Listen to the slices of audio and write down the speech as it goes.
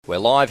We're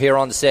live here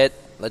on set.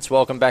 Let's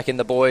welcome back in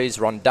the boys.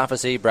 Ron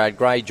Dufficy, Brad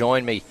Gray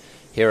join me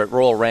here at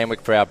Royal Randwick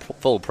for our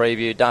full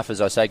preview. Duff,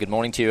 as I say, good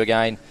morning to you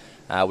again.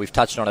 We've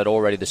touched on it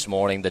already this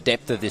morning. The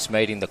depth of this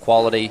meeting, the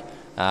quality,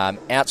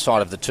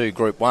 outside of the two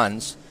Group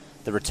 1s,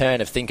 the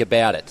return of Think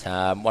About It.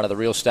 One of the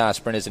real star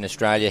sprinters in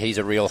Australia. He's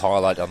a real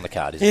highlight on the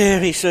card, isn't he? Yeah,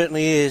 he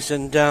certainly is.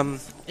 And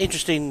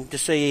interesting to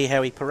see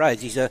how he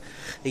parades.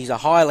 He's a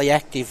highly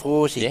active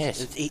horse.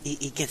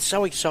 He gets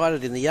so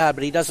excited in the yard,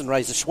 but he doesn't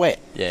raise a sweat.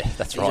 Yeah,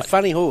 that's right. He's a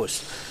funny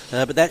horse,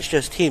 but that's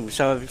just him.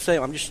 So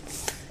I'm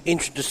just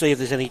interested to see if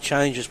there's any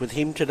changes with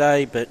him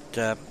today. But,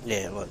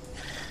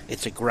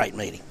 it's a great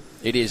meeting.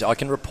 It is. I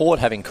can report,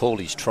 having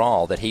called his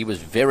trial, that he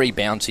was very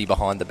bouncy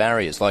behind the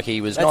barriers. Like he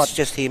was That's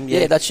just him,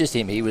 yeah. Yeah, that's just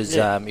him. He was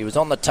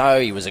on the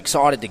toe. He was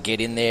excited to get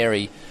in there.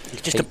 He's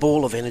just a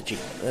ball of energy.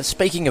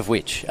 Speaking of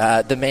which,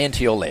 the man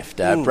to your left,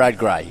 Brad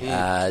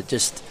Gray,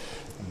 just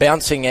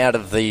bouncing out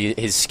of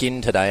his skin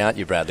today, aren't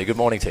you, Bradley? Good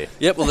morning to you.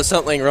 Yep, well, there's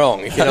something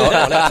wrong if you're not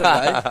on it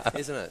today,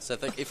 isn't it? So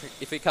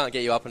if it can't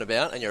get you up and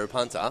about and you're a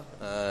punter,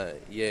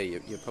 you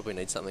probably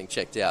need something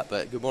checked out.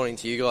 But good morning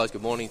to you guys.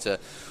 Good morning to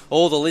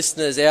all the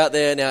listeners out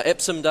there. Now,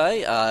 Epsom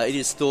Day, it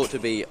is thought to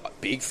be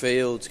big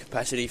fields,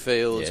 capacity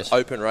fields, yes,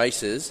 open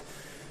races.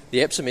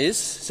 The Epsom is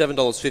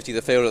 $7.50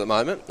 the field at the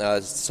moment.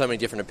 There's so many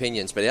different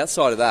opinions. But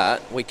outside of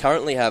that, we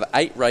currently have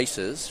 8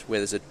 races where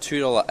there's a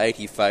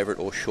 $2.80 favourite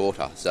or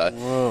shorter.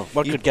 So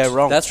what could go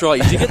wrong? That's right.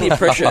 You do get the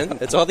impression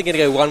it's either going to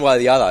go one way or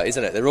the other,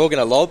 isn't it? They're all going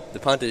to lob, the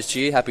punters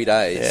cheer, happy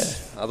days.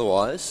 Yeah.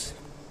 Otherwise,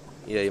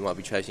 you might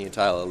be chasing your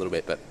tail a little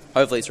bit. But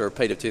hopefully it's a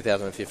repeat of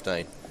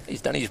 2015.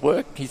 He's done his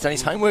work. He's done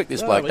his homework,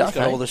 this bloke. He's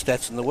got all the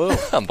stats in the world.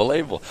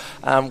 Unbelievable.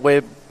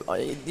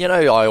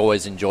 I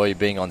always enjoy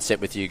being on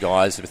set with you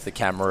guys, with the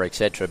camera,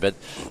 etc. But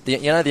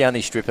the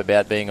only strip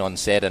about being on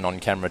set and on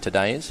camera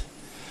today is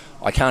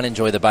I can't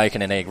enjoy the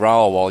bacon and egg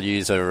roll while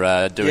you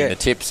are doing the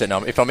tips. And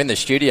if I'm in the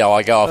studio,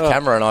 I go off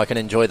camera and I can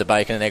enjoy the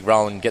bacon and egg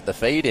roll and get the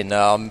feed in.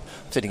 I'm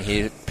sitting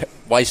here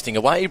wasting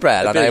away,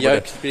 Brad. A bit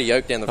of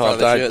yolk down the front of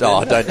the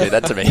shirt. Don't do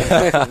that to me.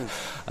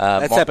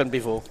 That's happened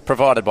before.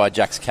 Provided by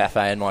Jack's Cafe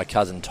and my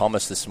cousin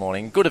Thomas this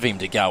morning. Good of him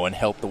to go and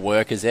help the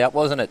workers out,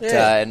 wasn't it?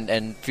 Yeah.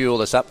 And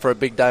fuel us up for a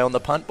big day on the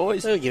punt,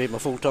 boys. I'll give him a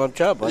full-time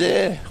job.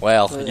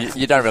 Well,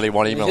 you don't really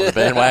want him on the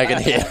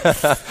bandwagon here.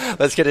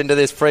 Let's get into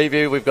this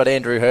preview. We've got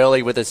Andrew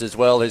Hurley with us as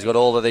well, who's got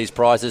all of these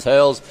prizes.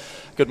 Hurls,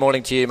 good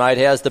morning to you, mate.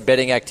 How's the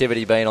betting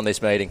activity been on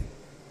this meeting?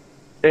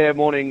 Yeah,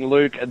 morning,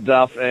 Luke,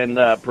 Duff, and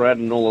Brad,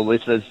 and all the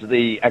listeners.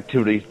 The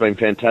activity's been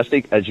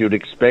fantastic, as you'd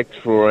expect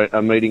for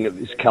a meeting of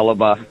this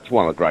calibre. It's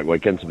one of the great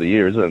weekends of the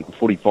year, isn't it? The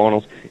footy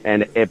finals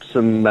and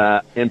Epsom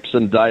Day.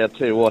 I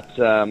tell you what,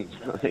 I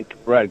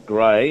think Brad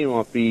Gray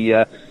might be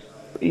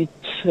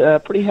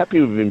pretty happy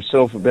with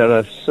himself about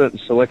a certain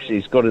selection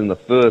he's got in the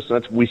first,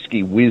 and that's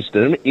Whiskey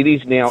Wisdom. It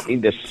is now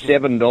into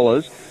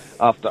 $7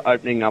 after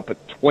opening up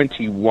at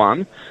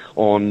 21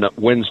 on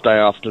Wednesday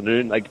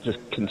afternoon. They just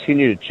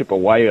continue to chip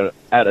away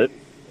at it.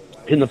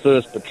 In the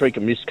first, Patricia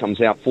Mist comes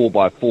out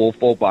 4x4,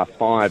 4x5,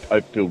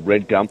 Oakfield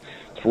Red Gum.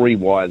 3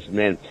 Wise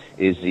Men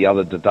is the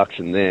other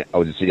deduction there,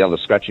 or is the other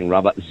scratching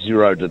rubber,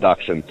 0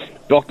 deduction.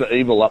 Dr.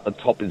 Evil up the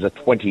top is a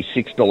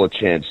 $26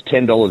 chance,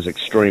 $10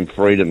 Extreme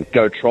Freedom,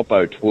 Go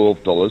Troppo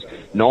 $12,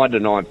 $9 to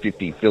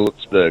 $9.50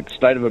 Phillipsburg.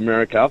 State of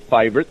America,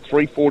 favourite,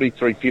 $3.40,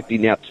 $3.50,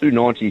 now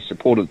 $2.90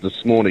 supported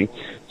this morning,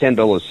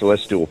 $10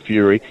 Celestial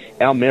Fury.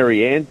 Our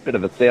Marianne, bit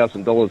of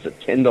 $1,000 at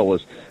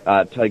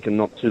 $10 taken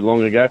not too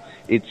long ago.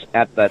 It's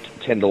at that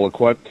 $10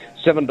 quote.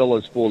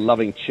 $7 for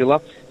Loving Chiller.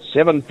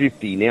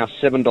 $7.50, now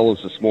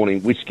 $7 this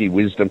morning, Whiskey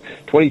Wisdom,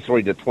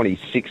 23 to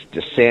 26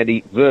 to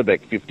Sandy,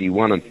 Verbeck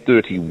 51 and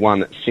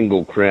 31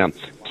 Single Crown.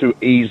 2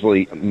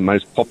 easily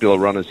most popular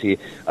runners here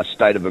are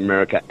State of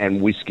America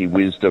and Whiskey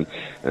Wisdom.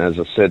 As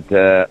I said,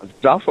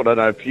 Duff, I don't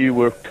know if you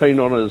were keen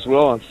on it as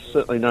well. I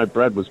certainly know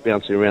Brad was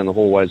bouncing around the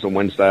hallways on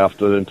Wednesday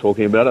afternoon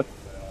talking about it.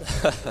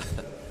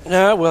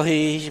 No, well,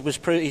 he's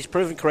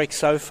proven correct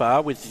so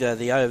far with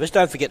the overs.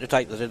 Don't forget to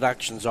take the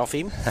deductions off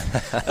him.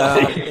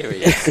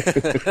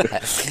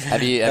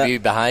 Have you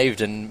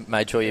behaved and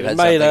made sure you've had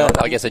something on?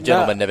 I guess a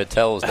gentleman never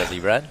tells, does he,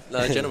 Brad? No,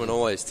 a gentleman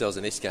always tells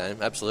in this game.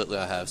 Absolutely,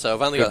 I have. So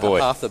I've only got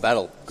half the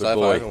battle so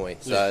far, haven't we?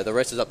 So the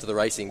rest is up to the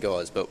racing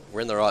guys, but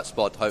we're in the right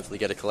spot to hopefully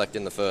get a collect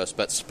in the first.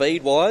 But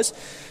speed-wise, a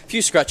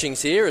few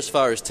scratchings here as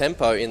far as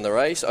tempo in the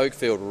race.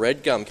 Oakfield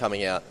Red Gum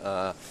coming out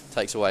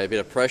takes away a bit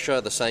of pressure.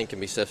 The same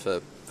can be said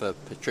for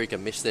Patricia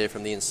Mist there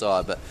from the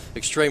inside, but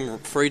Extreme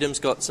Freedom's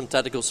got some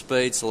tactical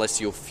speed,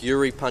 Celestial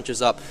Fury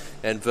punches up,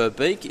 and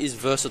Verbeek is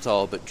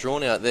versatile, but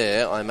drawn out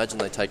there, I imagine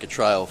they take a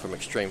trail from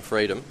Extreme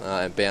Freedom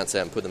and bounce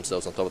out and put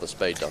themselves on top of the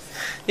speed,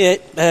 Duff. Yeah,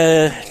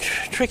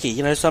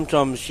 tricky.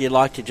 Sometimes you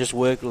like to just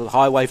work,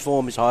 highway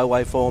form is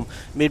highway form,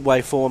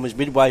 midway form is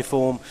midway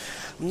form.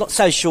 I'm not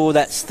so sure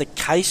that's the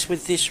case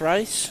with this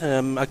race.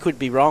 I could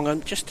be wrong.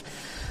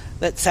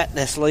 That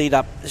Satnas lead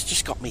up has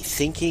just got me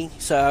thinking,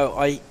 so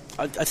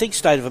I think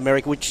State of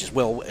America, which is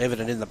well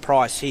evident in the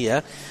price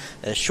here,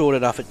 short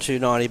enough at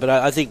 $2.90, but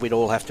I think we'd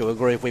all have to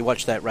agree if we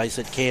watch that race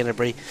at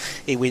Canterbury,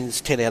 he wins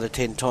 10 out of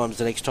 10 times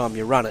the next time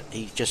you run it.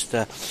 He just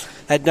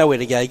had nowhere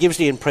to go. He gives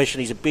the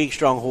impression he's a big,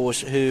 strong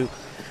horse who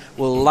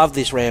will love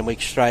this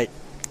Randwick Straight.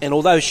 And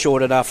although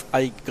short enough,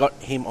 I got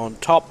him on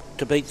top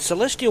to beat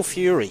Celestial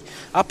Fury.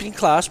 Up in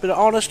class, but an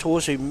honest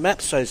horse who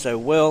maps so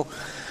well.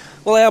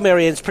 Well, our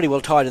Marianne's pretty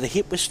well tied to the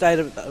hip with State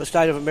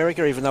of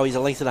America, even though he's a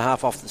length and a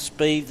half off the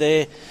speed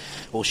there.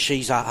 Or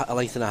she's a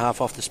length and a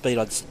half off the speed,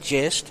 I'd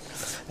suggest.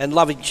 And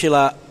Loving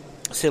Chilla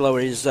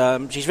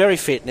is she's very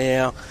fit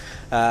now.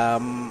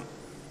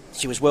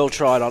 She was well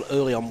tried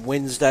early on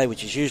Wednesday,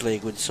 which is usually a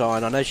good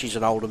sign. I know she's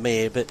an older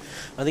mare, but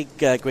I think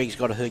Greg's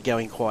got her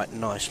going quite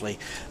nicely.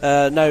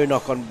 No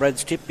knock on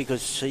Brad's tip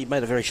because he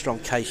made a very strong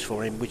case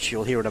for him, which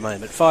you'll hear in a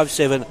moment. 5,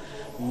 7,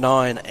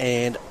 9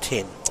 and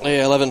 10.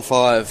 Yeah, 11,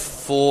 5,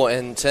 4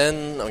 and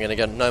 10. I'm going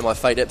to know my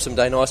fate Epsom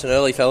Day nice and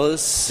early,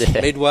 fellas.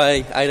 Yeah.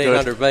 Midway,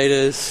 1,800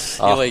 metres.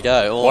 Here we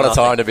go. What a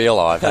time to be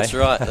alive, That's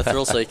right, the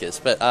thrill seekers.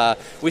 But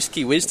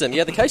Whiskey Wisdom,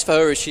 the case for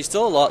her is she's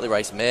still a lightly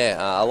raced mare.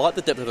 I like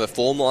the depth of her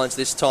form lines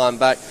this time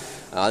back.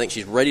 I think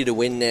she's ready to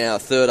win now.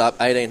 Third up,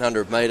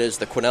 1,800 metres.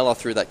 The Quinella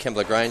through that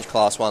Kembla Grange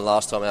Class 1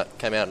 last time out,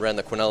 came out and ran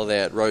the Quinella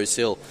there at Rose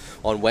Hill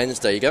on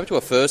Wednesday. You go to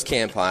her first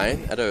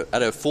campaign. At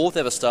her fourth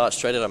ever start,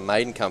 straight out of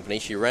Maiden Company,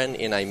 she ran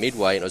in a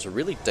midway, and it was a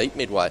really deep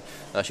midway.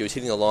 She was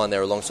hitting the line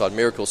there alongside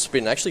Miracle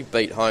Spin and actually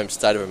beat home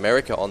State of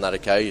America on that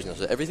occasion.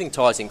 So everything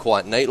ties in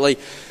quite neatly.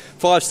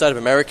 5, State of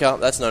America,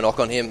 that's no knock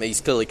on him.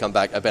 He's clearly come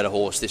back a better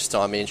horse this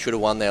time in. Should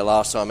have won there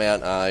last time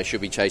out. He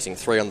should be chasing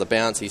 3 on the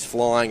bounce. He's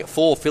flying.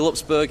 4,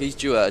 Phillipsburg, he's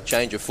due a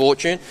change of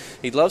fortune.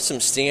 He'd love some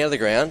sting out of the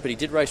ground, but he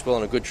did race well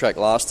on a good track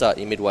last start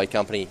in Midway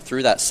Company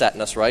through that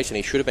Saturnus race, and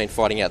he should have been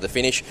fighting out the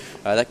finish.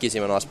 That gives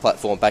him a nice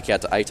platform back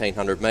out to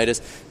 1,800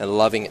 metres. And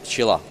Loving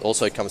Chilla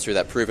also comes through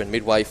that proven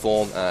Midway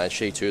form, and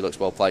she too looks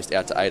well placed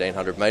out to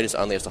 1,800 metres.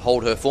 Only has to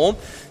hold her form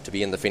to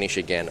be in the finish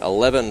again.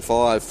 11,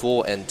 5,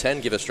 4 and 10.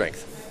 Give her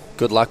strength.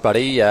 Good luck,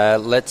 buddy.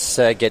 Let's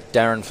get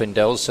Darren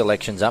Flindell's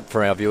selections up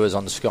for our viewers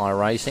on Sky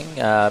Racing,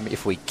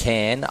 if we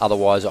can.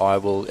 Otherwise, I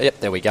will...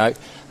 Yep, there we go.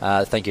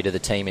 Thank you to the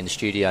team in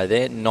studio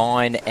there.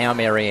 9, our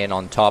Marianne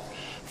on top.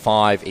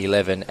 5,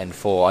 11 and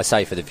 4. I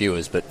say for the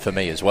viewers, but for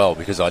me as well,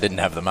 because I didn't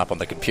have them up on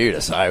the computer.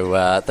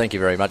 So thank you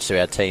very much to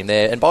our team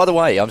there. And by the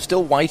way, I'm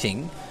still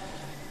waiting.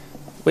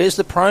 Where's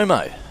the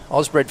promo?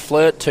 Osbred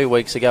Flirt 2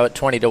 weeks ago at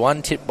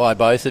 20-1, tipped by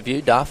both of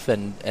you, Duff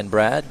and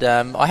Brad.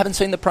 I haven't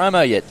seen the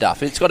promo yet,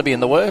 Duff. It's got to be in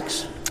the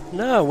works.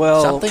 No,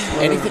 well... Something?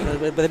 Anything?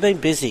 But they've been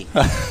busy.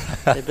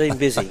 They've been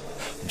busy.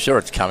 I'm sure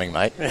it's coming,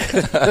 mate.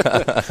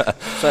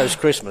 So's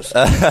Christmas.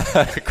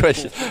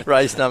 Question.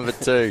 Race number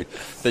 2,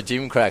 the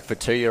Gym Crack for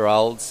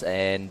 2-year-olds,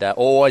 and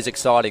always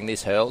exciting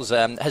this, Hurls.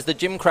 Has the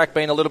Gym Crack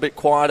been a little bit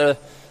quieter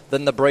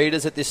than the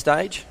breeders at this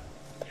stage?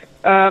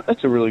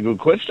 That's a really good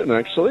question,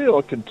 actually.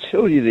 I could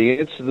tell you the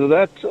answer to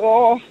that.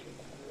 Oh,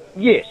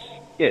 yes,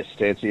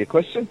 to answer your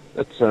question.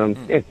 That's,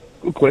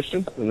 good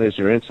question, and there's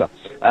your answer.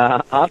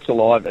 Arts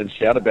Alive and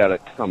Shout About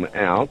It come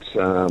out,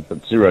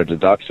 but 0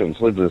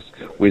 deductions. Leave us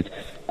with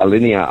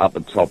Alinea up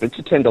at top. It's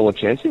a $10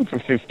 chance in for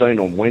 15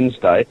 on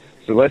Wednesday.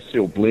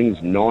 Celestial Bling's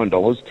 $9,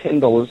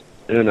 $10.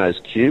 Erno's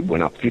Cube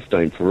went up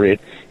 15 for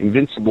it.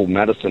 Invincible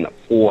Madison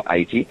at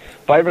 $4.80.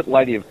 Favourite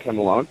Lady of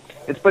Camelot.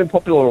 It's been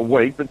popular a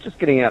week, but just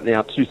getting out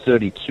now,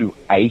 $2.30,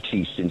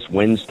 $2.80 since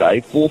Wednesday.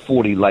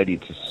 $4.40 Lady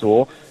to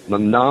Soar.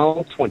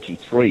 Manal,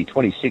 $23,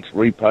 $26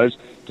 Repose.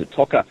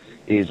 Totoka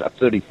is a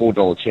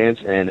 $34 chance,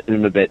 and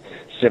Umabet,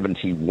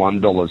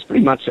 $71.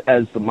 Pretty much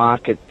as the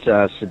market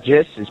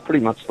suggests, is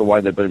pretty much the way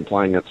they've been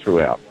playing it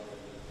throughout.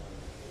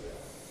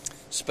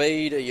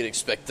 Speed, you'd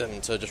expect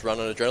them to just run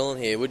on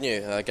adrenaline here, wouldn't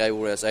you? Gay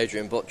Waterhouse,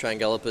 Adrian Bott, Train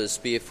Gallopers,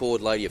 Spear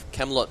Forward, Lady of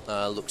Camelot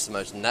looks the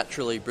most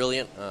naturally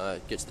brilliant.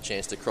 Gets the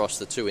chance to cross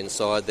the 2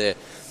 inside there,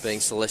 being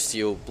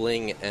Celestial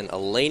Bling and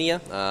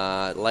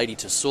Alenia. Lady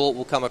to Sort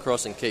will come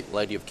across and keep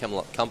Lady of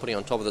Camelot company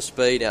on top of the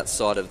speed.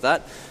 Outside of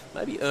that,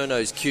 maybe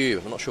Erno's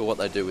Cube. I'm not sure what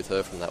they do with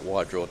her from that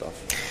wide draw,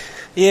 Duff.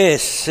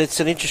 Yes, it's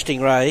an interesting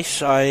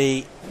race.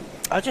 I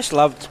just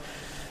loved...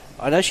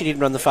 I know she didn't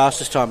run the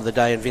fastest time of the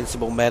day,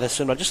 Invincible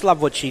Madison. I just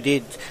love what she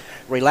did,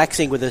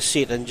 relaxing with her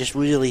sit and just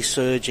really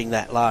surging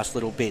that last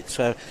little bit.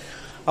 So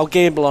I'll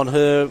gamble on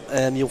her,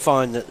 and you'll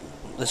find that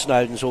the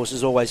Snowden's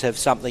horses always have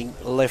something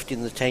left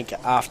in the tank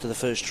after the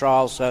first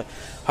trial, so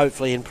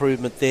hopefully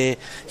improvement there.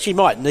 She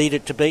might need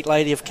it to beat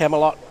Lady of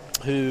Camelot,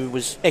 who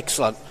was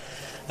excellent,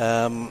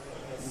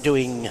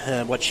 doing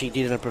what she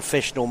did in a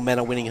professional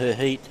manner, winning her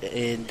heat,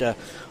 and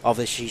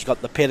obviously she's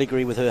got the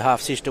pedigree with her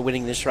half-sister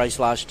winning this race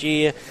last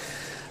year.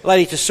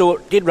 Lady to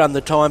Sort did run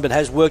the time, but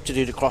has work to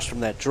do to cross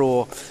from that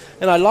draw.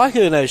 And I like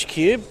Erno's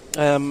Cube.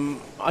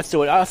 I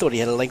thought he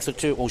had a length or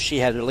two, or she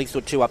had a length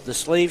or two up the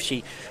sleeve.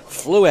 She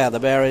flew out of the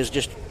barriers,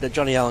 just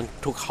Johnny Allen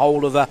took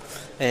hold of her,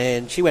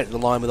 and she went to the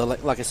line with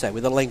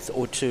with a length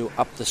or two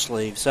up the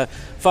sleeve. So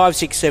 5,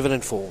 6, 7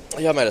 and 4.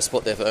 Yeah, I made a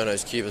spot there for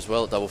Erno's Cube as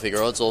well at double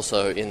figure odds,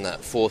 also in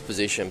that 4th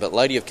position. But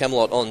Lady of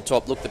Camelot on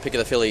top, looked the pick of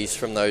the fillies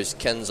from those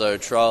Kenzo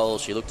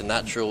trials. She looked a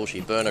natural,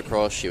 she burned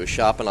across, she was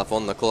sharp enough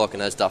on the clock,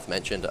 and as Duff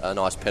mentioned, a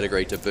nice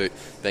pedigree to boot,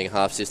 being a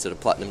half-sister to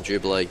Platinum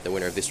Jubilee, the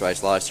winner of this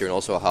race last year, and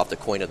also a half the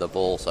Queen of the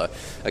Ball. So So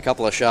a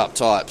couple of sharp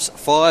types.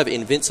 5,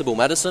 Invincible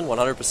Madison,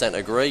 100%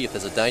 agree. If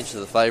there's a danger to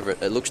the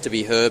favourite, it looks to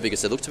be her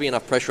because there looks to be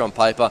enough pressure on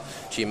paper.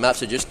 She maps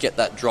to just get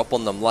that drop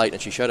on them late,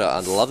 and she showed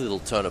a lovely little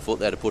turn of foot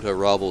there to put her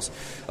rivals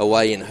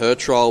away in her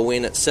trial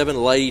win. At 7,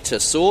 Lady to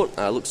Sort,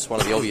 looks one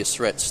of the obvious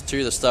threats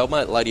to the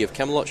stablemate. Lady of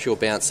Camelot, she'll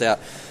bounce out.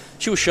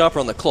 She was sharper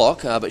on the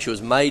clock, but she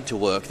was made to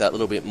work that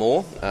little bit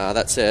more.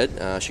 That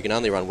said, she can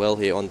only run well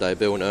here on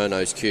debut in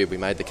Erno's Cube. We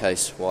made the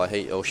case why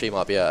he or she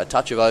might be a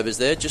touch of overs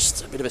there,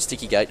 just a bit of a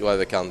sticky gate to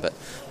overcome, but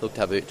looked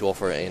to have it to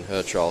offer in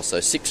her trial. So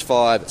 6,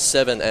 5,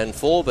 7 and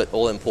 4, but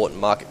all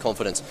important market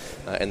confidence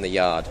in the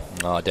yard.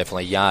 Oh,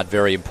 definitely yard.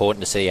 Very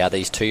important to see how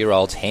these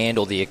 2-year-olds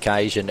handle the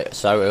occasion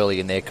so early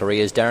in their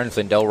careers. Darren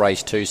Flindell,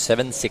 race 2,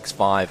 7, 6,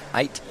 5,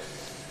 8.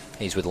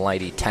 He's with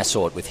Lady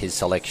Tassort with his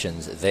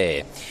selections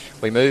there.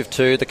 We move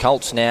to the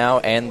Colts now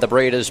and the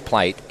Breeders'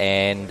 Plate.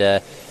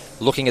 And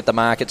looking at the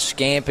market,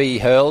 Scampy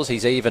hurls.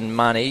 He's even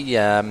money.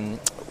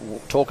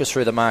 Talk us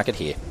through the market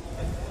here.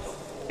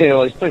 Yeah,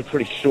 well, it's been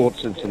pretty short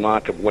since the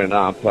market went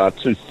up.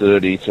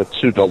 $2.30 to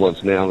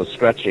 $2 now. The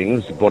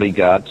scratchings,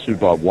 Bodyguard, 2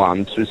 by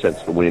 1, 2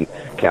 cents to win.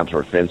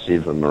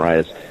 Counter-offensive, and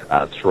Moraes,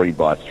 3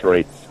 by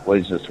 3.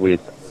 Leaves us with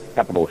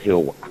Capitol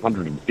Hill,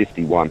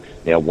 151,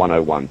 now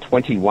 101.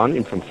 21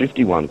 in from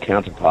 51,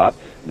 Counterpart,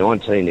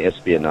 19,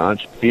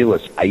 Espionage,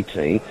 Fearless,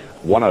 18,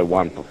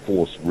 101 for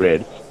Force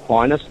Red.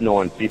 Finest,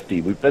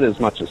 950. We've bet as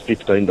much as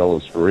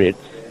 $15 for it.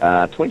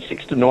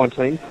 26 to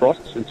 19,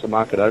 crossed since the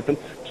market opened.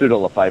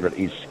 $2 favourite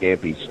is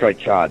Scampy. Straight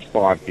Charge,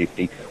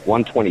 550,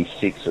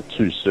 126 at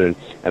too soon.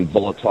 And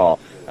Volatile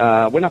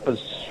went up as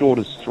short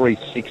as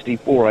 360,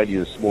 480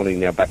 this morning,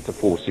 now back to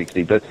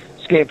 460. But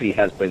Scampy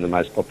has been the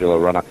most popular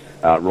runner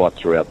right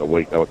throughout the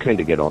week. They were keen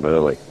to get on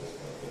early.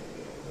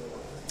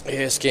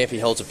 Yeah, Scampy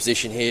holds a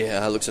position here.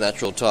 Looks a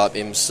natural type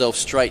himself.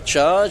 Straight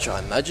Charge. I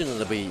imagine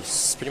it'll be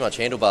pretty much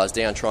handlebars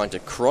down trying to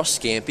cross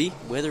Scampy.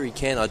 Whether he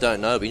can, I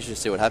don't know. It'll be interesting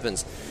to see what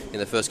happens in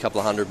the first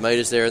couple of 100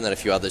 metres there, and then a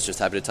few others just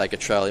happy to take a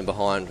trail in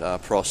behind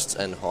Prost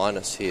and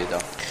Highness here,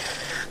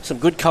 Duff. Some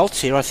good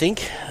colts here, I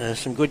think.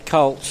 Some good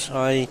colts.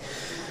 I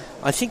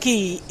think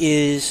he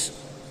is...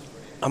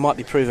 I might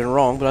be proven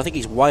wrong, but I think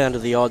he's way under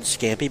the odds,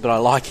 Scampy, but I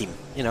like him.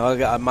 You know,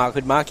 I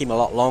could mark him a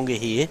lot longer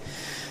here.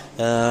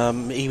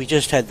 He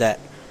just had that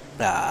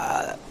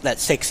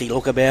sexy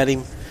look about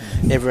him.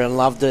 Everyone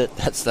loved it.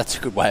 That's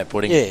a good way of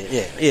putting it.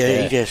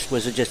 Yeah. He just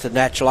was just a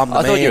natural. I'm the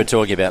man. I thought you were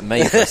talking about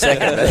me for a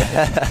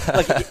second.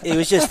 Look, he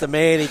was just the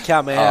man. He'd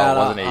come out.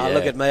 Wasn't he? Yeah.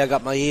 Look at me. I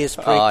got my ears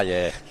pricked. Oh,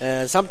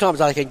 yeah.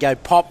 Sometimes I can go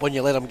pop when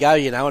you let him go,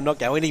 you know, and not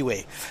go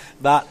anywhere.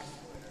 But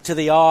to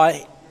the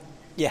eye,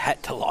 you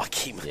had to like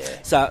him. Yeah.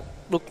 So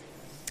look,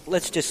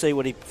 let's just see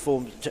what he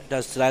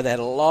does today. They've got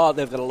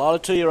a lot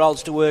of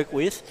 2-year-olds to work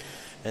with.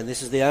 And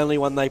this is the only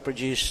one they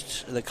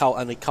produced,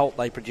 only colt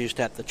they produced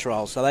at the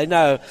trial. So they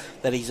know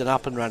that he's an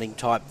up-and-running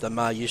type, the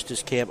Mar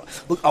Eustace camp.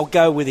 Look, I'll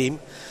go with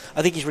him.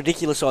 I think he's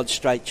ridiculous odds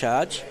Straight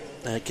Charge,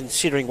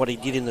 considering what he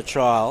did in the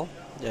trial,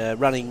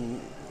 running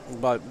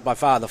by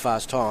far the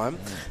fast time,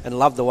 and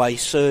loved the way he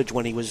surged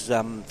when he was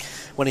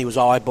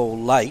eyeball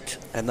late,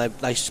 and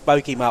they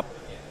spoke him up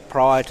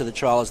prior to the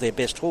trial as their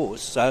best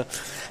horse. So,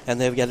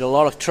 and they've got a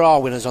lot of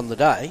trial winners on the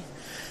day.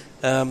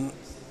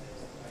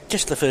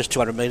 Just the first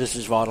 200 metres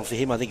is vital for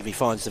him. I think if he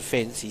finds the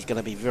fence, he's going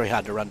to be very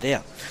hard to run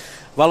down.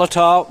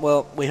 Volatile,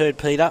 well, we heard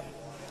Peter.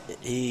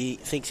 He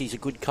thinks he's a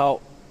good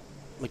colt.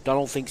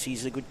 McDonald thinks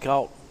he's a good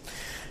colt.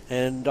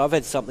 And I've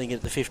had something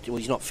at the 50, well,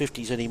 he's not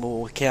 50s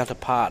anymore,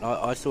 Counterpart.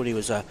 I thought he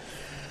was a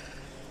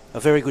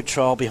very good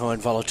trial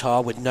behind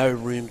Volatile with no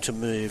room to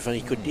move.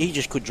 And he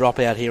just could drop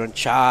out here and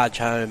charge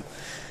home.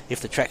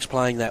 If the track's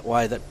playing that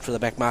way, that for the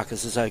back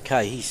markers is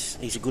okay.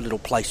 He's a good little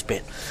place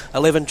bet.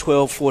 11,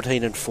 12,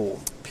 14 and 4.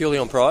 Purely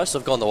on price,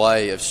 I've gone the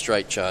way of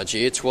Straight Charge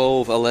here.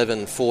 12,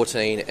 11,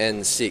 14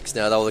 and 6.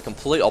 Now, they were the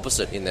complete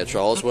opposite in their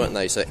trials, weren't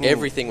they? So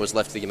everything was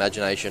left to the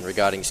imagination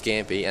regarding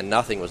Scampy, and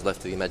nothing was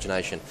left to the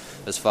imagination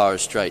as far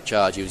as Straight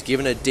Charge. He was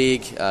given a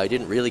dig. He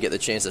didn't really get the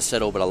chance to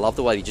settle, but I love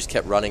the way he just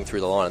kept running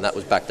through the line, and that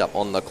was backed up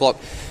on the clock.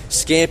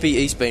 Scampy,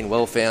 he's been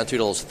well found.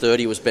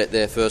 $2.30 was bet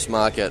there first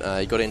market.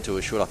 He got into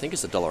a short, I think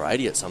it's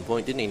 $1.80 at some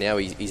point, didn't he? Now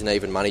he's an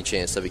even money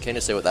chance, so we're keen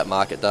to see what that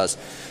market does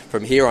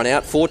from here on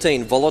out.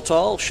 14,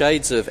 Volatile,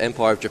 shades of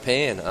Empire of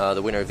Japan,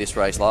 the winner of this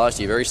race last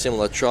year. Very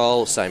similar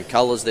trial, same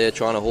colours there,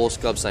 China Horse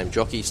Club, same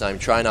jockey, same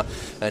trainer,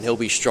 and he'll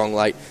be strong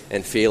late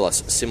and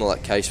fearless. Similar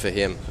case for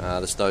him.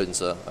 The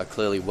Snowdens are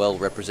clearly well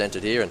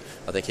represented here, and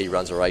I think he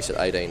runs a race at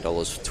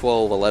 $18.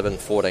 12, 11,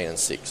 14 and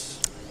 6.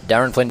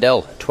 Darren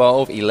Flindell,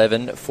 12,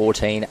 11,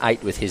 14,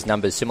 8 with his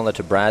numbers similar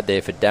to Brad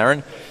there for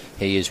Darren.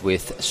 He is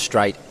with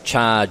Straight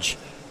Charge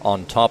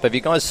on top. Have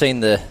you guys seen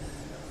the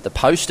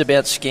post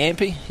about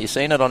Scampy? You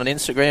seen it on an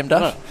Instagram,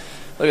 Duff? No.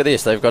 Look at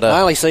this. They've got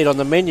I only see it on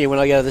the menu when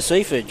I go to the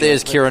seafood.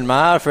 There's Kieran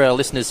Maher for our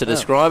listeners to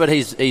describe it.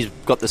 He's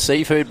got the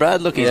seafood,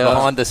 Brad. Look, he's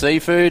behind the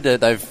seafood.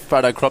 They've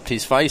photo-cropped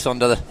his face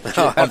onto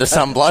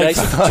some bloke.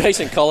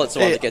 Jason Collett's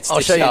the one that gets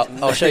stitched up.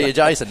 I'll show you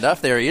Jason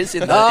Duff. There he is.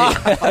 He's in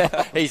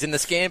the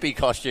Scampy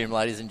costume,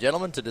 ladies and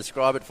gentlemen, to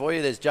describe it for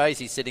you. There's Jace.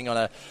 He's sitting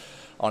on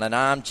an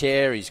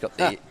armchair. He's got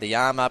the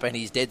arm up, and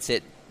he's dead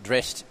set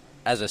dressed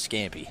as a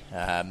scampi.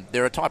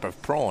 They're a type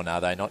of prawn,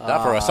 are they not,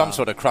 Duff, or some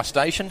sort of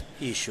crustacean?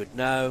 You should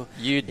know.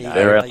 You'd know.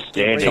 They're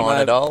outstanding.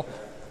 China doll.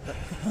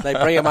 They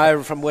bring them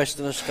over from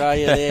Western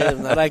Australia there,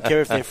 and they don't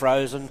care if they're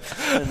frozen.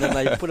 And then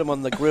they put them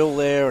on the grill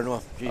there,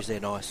 and geez,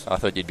 they're nice. I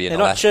thought you'd be. They're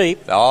not cheap.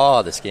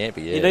 Oh, the scampi.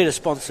 Yeah. You need a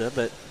sponsor,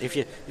 but if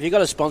you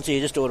got a sponsor, you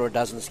just order a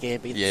dozen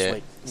scampi. Yeah.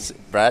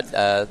 Sweet. Brad,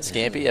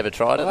 scampi. Ever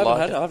tried it?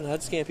 I haven't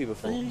had scampi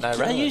before.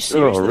 Are you serious?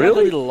 Oh, They're really?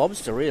 like a little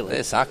lobster, really.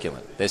 They're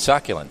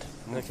succulent.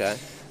 Okay.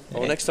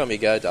 Well, next time you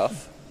go,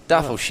 Duff.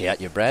 Duff will shout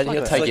you, Brad.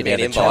 He'll take you down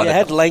to Have China. you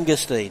had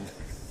langoustine?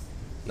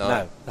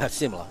 No. That's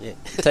similar, yeah.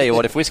 Tell you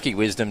what, if Whiskey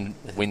Wisdom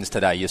wins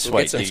today, you're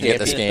sweet. You can get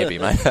the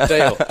scampi, mate.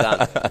 Deal.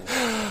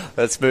 Done.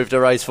 Let's move to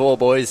race 4,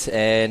 boys.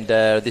 And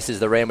this is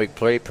the Randwick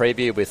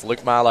preview with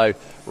Luke Marlow,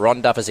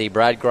 Ron Dufficy,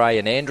 Brad Gray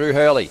and Andrew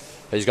Hurley,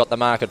 who's got the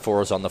market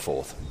for us on the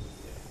 4th.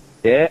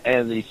 Yeah,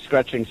 and the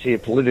scratchings here,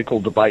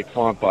 Political Debate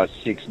 5 by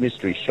 6,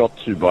 Mystery Shot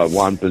 2 by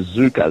 1,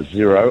 Bazooka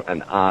 0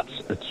 and Arts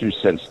 2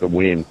 cents the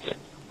win.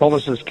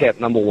 Promises Cap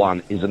number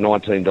 1 is a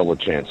 $19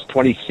 chance.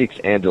 26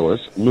 Andelus,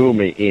 Lure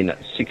Me in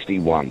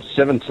 61.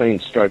 17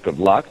 Stroke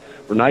of Luck.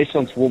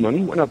 Renaissance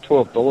Woman went up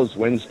 $12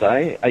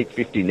 Wednesday,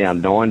 $8.50 now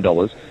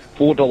 $9.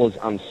 $4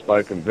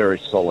 Unspoken, very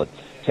solid.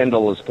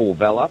 $10 for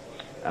Valor.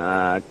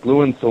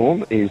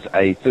 Gluenthorn is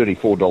a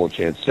 $34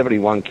 chance.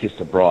 71 Kiss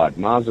the Bride.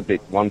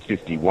 Marzabit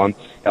 151.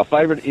 Our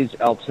favourite is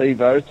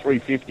Altivo,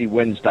 $3.50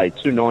 Wednesday,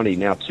 $2.90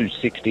 now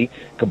 $2.60.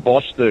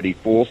 Kibosh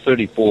 34.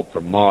 34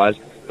 from Myers.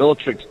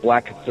 Bellatrix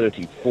Black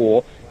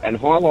 34, and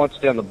highlights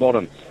down the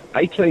bottom,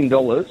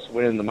 $18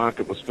 when the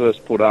market was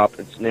first put up.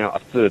 It's now a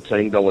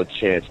 $13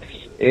 chance.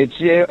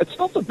 It's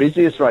not the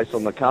busiest race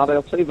on the card.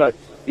 Altivo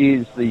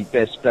is the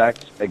best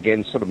backed,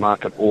 again, sort of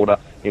market order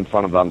in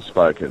front of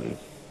Unspoken.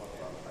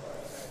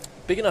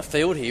 Big enough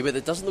field here, but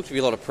there doesn't look to be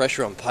a lot of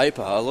pressure on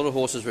paper. A lot of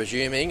horses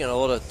resuming and a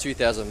lot of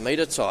 2,000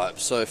 metre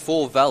types. So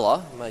for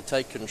Valor may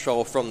take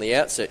control from the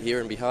outset here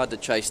and be hard to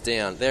chase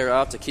down.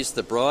 Thereafter, Kiss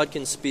the Bride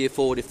can spear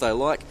forward if they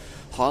like.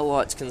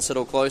 Highlights can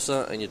settle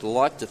closer, and you'd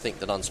like to think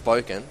that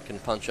Unspoken can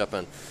punch up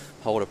and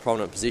hold a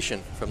prominent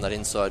position from that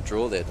inside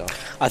draw there, Doug.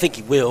 I think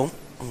he will.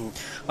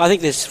 I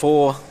think there's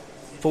four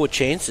good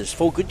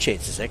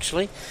chances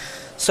actually.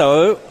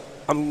 So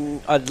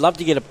I'd love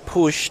to get a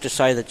push to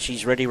say that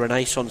she's Ready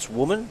Renaissance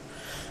Woman.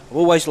 I've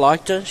always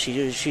liked her.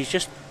 She's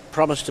just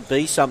promised to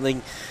be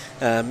something.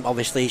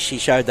 Obviously, she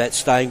showed that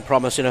staying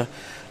promise in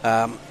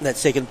that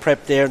second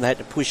prep there, and they had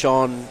to push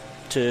on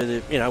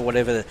to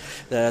whatever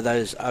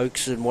those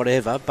Oaks and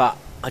whatever. But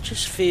I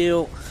just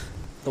feel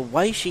the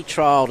way she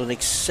trialled and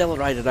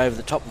accelerated over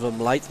the top of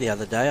them late the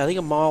other day. I think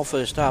a mile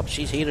first up.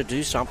 She's here to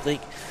do something.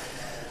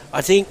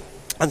 I think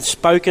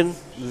Unspoken,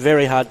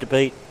 very hard to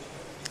beat.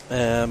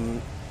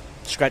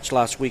 Scratched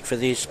last week for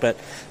this, but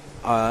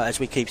as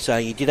we keep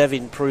saying, he did have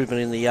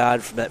improvement in the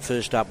yard from that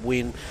first up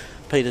win.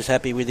 Peter's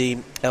happy with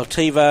him.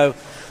 Altivo,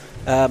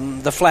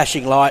 the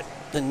flashing light,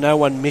 and no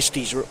one missed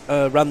his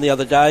run the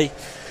other day.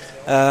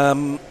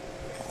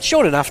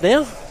 Short enough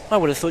now. I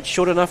would have thought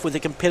short enough with a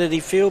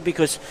competitive field,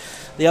 because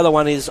the other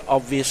one is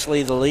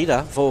obviously the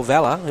leader for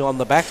Valor, who on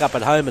the back up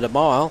at home at a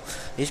mile.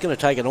 He's going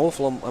to take an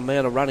awful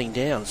amount of running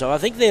down. So I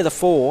think they're the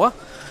 4.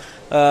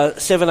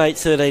 7, 8,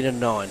 13 and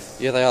 9.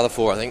 Yeah, they are the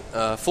 4, I think.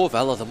 For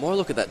Valor, the more I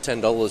look at that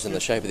 $10 in the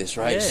shape of this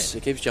race,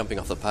 It keeps jumping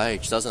off the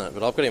page, doesn't it?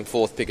 But I've got him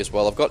 4th pick as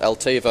well. I've got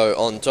Altivo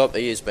on top.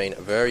 He has been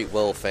very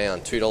well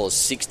found,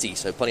 $2.60,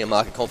 so plenty of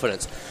market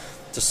confidence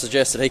to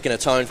suggest that he can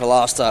atone for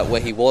last start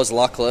where he was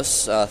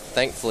luckless.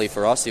 Thankfully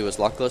for us, he was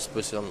luckless,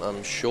 but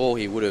I'm sure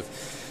he would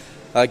have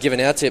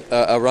given our tip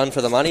a run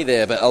for the money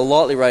there. But a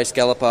lightly raced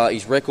galloper,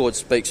 his record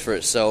speaks for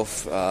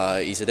itself.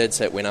 He's a dead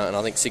set winner, and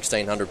I think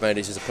 1,600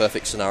 metres is a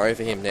perfect scenario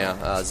for him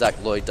now.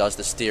 Zach Lloyd does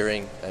the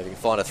steering. If you can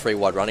find a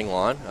 3-wide running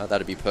line,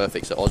 that'd be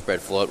perfect. So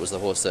Osbred Flirt was the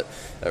horse that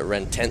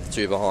ran 10th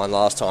to behind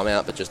last time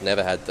out, but just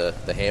never had the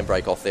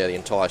handbrake off there the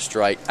entire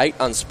straight. 8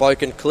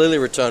 Unspoken, clearly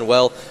returned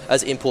well,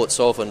 as Import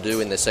Solfan do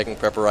in their second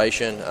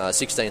preparation.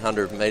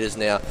 1,600 metres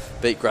now,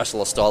 beat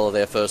Grassler Styler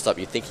there first up.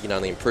 You think he can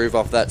only improve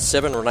off that.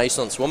 7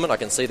 Renaissance Woman, I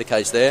can see the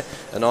case there.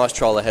 A nice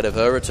trial ahead of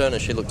her return,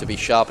 and she looked to be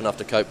sharp enough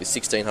to cope with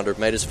 1,600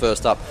 metres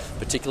first up,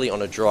 particularly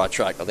on a dry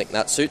track. I think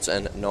that suits.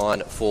 And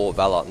 9 for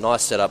Valor.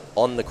 Nice setup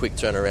on the quick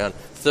turnaround.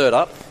 Third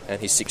up, and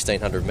his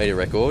 1,600 metre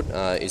record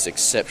is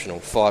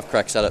exceptional. 5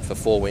 cracks at it for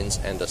 4 wins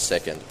and a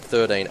second.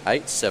 13,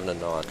 8, 7 and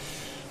 9.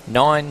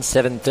 9,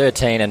 7,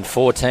 13 and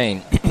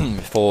 14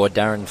 for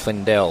Darren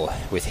Flindell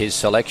with his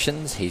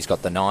selections. He's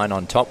got the 9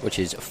 on top, which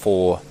is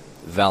for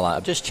Valor.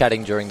 I'm just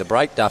chatting during the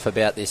break, Duff,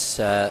 about this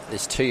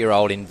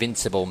 2-year-old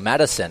Invincible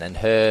Madison and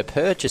her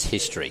purchase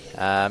history.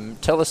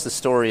 Tell us the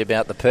story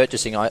about the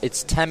purchasing.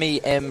 It's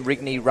Tammy M.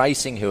 Rigney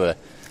Racing who are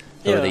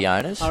the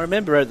owners. I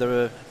remember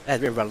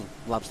everyone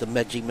loves the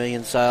Magic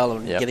Million sale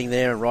and getting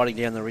there and writing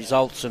down the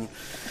results, and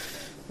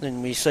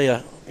then we see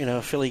a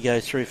filly go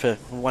through for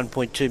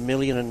 1.2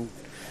 million and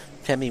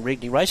Tammy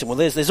Rigney Racing. Well,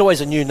 there's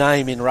always a new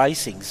name in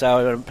racing,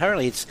 so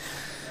apparently it's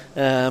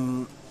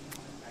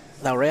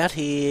they were out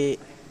here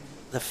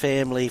the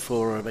family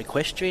for an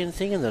equestrian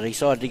thing, and they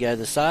decided to go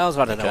to sales.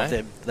 I don't know if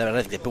I don't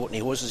think they've bought any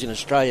horses in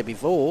Australia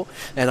before,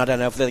 and I don't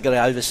know if they're going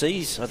to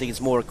overseas. I think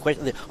it's more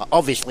they're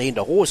obviously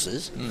into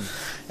horses,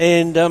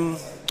 and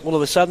all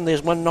of a sudden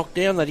there's one knocked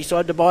down. They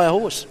decide to buy a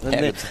horse,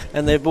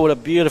 and they've bought a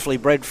beautifully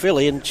bred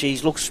filly, and she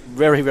looks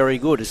very, very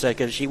good. So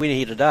if she win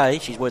here today,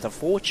 she's worth a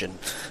fortune.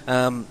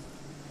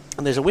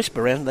 And there's a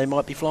whisper around they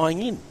might be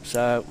flying in.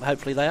 So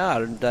hopefully they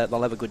are, and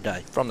they'll have a good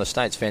day. From the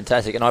States,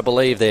 fantastic. And I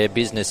believe their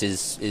business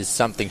is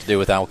something to do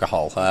with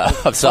alcohol.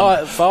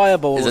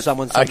 Fireball or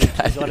someone's... Okay.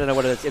 I don't know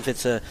if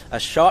it's a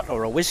shot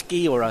or a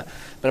whiskey or a...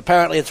 But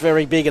apparently it's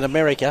very big in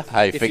America.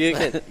 Hey, if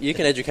you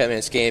can educate me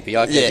on Scampi,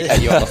 I can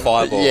educate you on the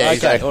Fireball. Yeah,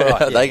 okay, all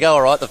right. They go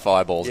all right, the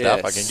Fireball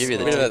stuff. I can give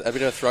you a bit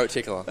of a throat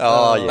tickler.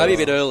 Oh, yeah. Maybe a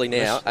bit early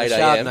now, 8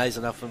 a.m. Chardonnay's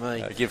enough for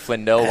me. Give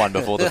Flindell one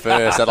before the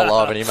first. That'll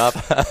liven him up.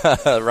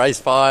 Race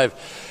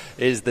 5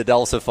 is the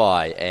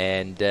Dulcify,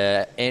 and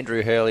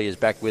Andrew Hurley is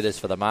back with us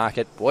for the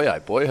market. Boy, oh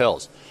boy,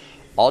 Hurls.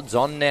 Odds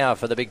on now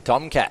for the big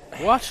Tomcat.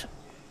 What?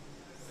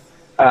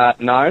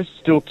 No,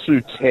 still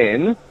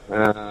 210.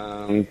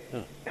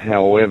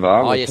 However...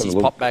 Oh, yes, he's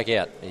popped back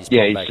out. He's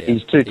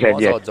 210, he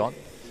was odds on.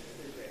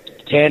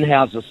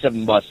 Tannhauser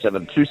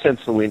 7x7, 2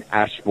 cents to win.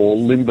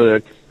 Ashball.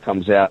 Limburg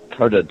comes out.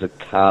 Coda de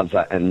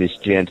Casa and Miss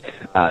Gent,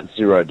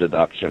 0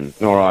 deduction.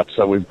 All right,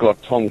 so we've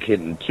got Tom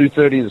Kitten,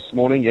 230 this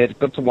morning. Yeah, it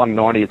got to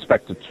 190. It's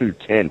back to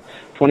 210.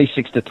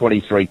 26 to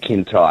 23,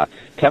 Kintyre.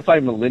 Cafe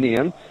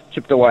Millennium,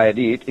 chipped away at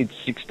it. It's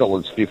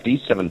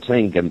 $6.50.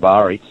 17,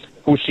 Gambari.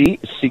 Pushy,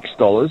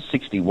 $6.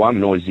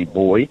 61, Noisy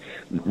Boy.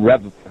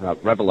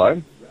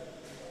 Ravelo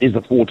is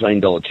the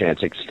 $14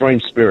 chance. Extreme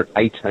Spirit,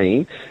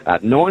 18.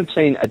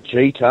 19,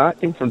 Ajita,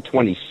 in from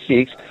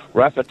 26.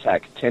 Raff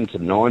Attack, $10 to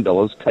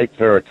 $9. Cape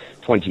Ferret,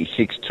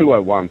 26.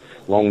 201,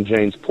 Long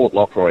Jeans. Port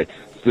Lockroy,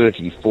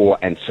 34.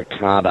 And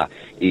Cicada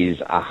is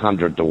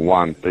 100 to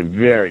 1. Been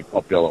very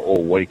popular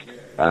all week,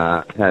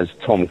 has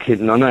Tom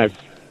Kitten. I know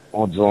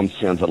odds on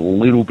sounds a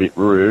little bit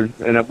rude,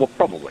 and it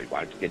probably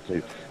won't get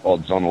to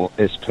odds on or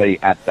SP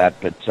at that,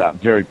 but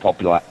very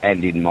popular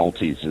and in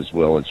multis as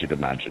well, as you'd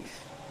imagine.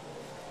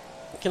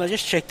 Can I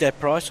just check that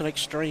price on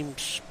Extreme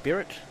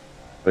Spirit?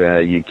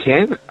 You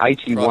can.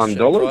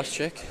 $81. Price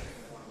check.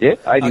 Yeah,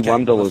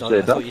 $81 there.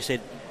 I thought you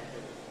said...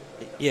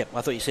 Yeah, I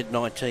thought you said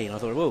 19. I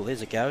thought, well,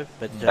 there's a go.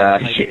 But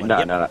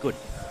no. Good.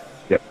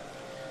 Yep.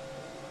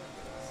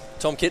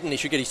 Tom Kitten, he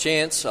should get his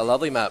chance. A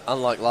lovely map,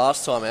 unlike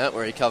last time out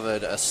where he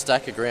covered a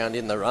stack of ground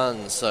in the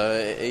run.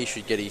 So he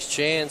should get his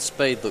chance.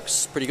 Speed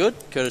looks pretty good,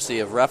 courtesy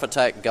of Raff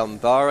Attack,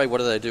 Gumbare. What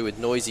do they do with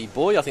Noisy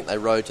Boy? I think they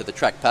rode to the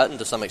track pattern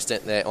to some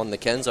extent there on the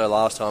Kenzo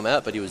last time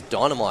out, but he was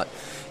dynamite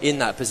in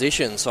that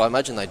position. So I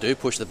imagine they do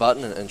push the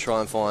button and try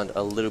and find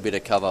a little bit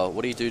of cover.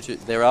 What do you do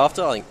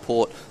thereafter? I think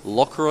Port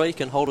Lockroy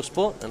can hold a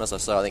spot. And as I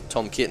say, I think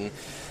Tom Kitten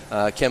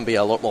can be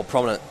a lot more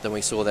prominent than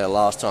we saw there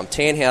last time.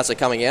 Tannhauser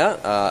coming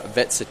out,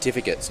 vet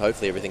certificates.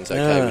 Hopefully everything's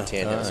okay with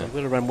Tannhauser.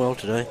 Going to run well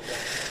today.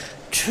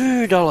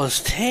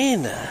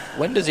 $2.10.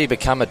 When does he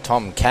become a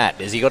Tom Cat?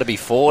 Has he got to be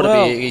 4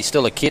 to be? He's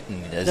still a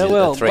kitten. As a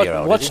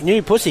 3-year-old. What's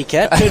new,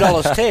 Pussycat?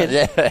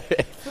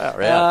 $2.10.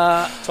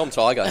 Yeah. Tom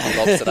Tiger, he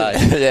loves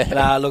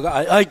today. Look,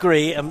 I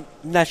agree.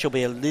 Nash will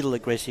be a little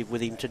aggressive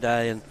with him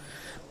today and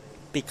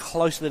be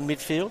closer than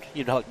midfield.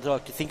 You'd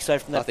like to think so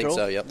from that draw? I think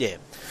so, yep.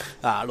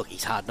 Yeah. Look,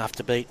 he's hard enough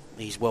to beat.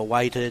 He's well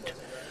weighted.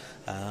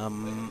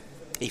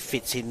 He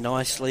fits in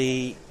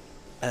nicely.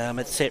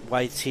 At set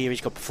weights here, he's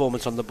got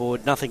performance on the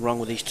board. Nothing wrong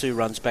with his 2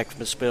 runs back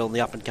from a spell in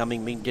the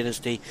up-and-coming Ming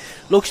Dynasty.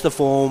 Looks the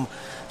form.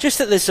 Just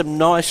that there's some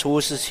nice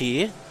horses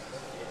here.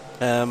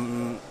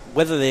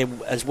 Whether they're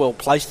as well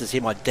placed as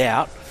him, I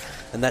doubt.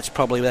 And that's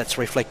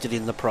reflected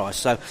in the price.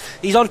 So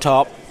he's on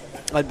top.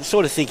 I'm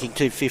sort of thinking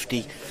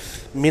 250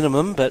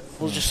 minimum, but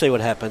we'll just see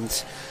what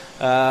happens.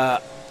 I'm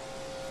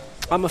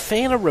a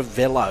fan of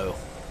Ravello.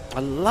 I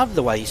love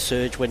the way he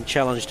surged when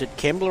challenged at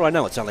Kembla. I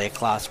know it's only a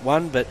Class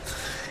 1, but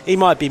he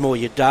might be more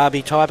your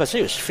Derby type. I see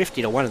it was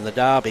 50 to 1 in the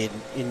Derby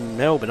in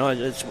Melbourne.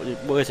 It's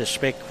worth a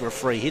spec for a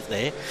free hit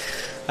there.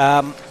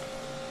 Raff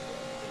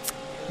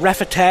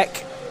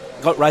Attack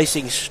got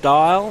racing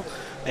style,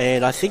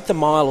 and I think the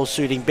mile will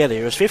suit him better.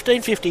 It was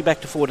 15.50 back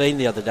to 14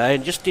 the other day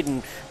and just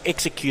didn't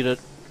execute it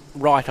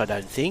right, I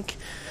don't think.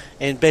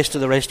 And best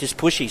of the rest is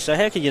Pushy. So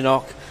how can you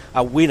knock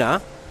a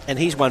winner? And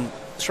he's won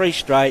 3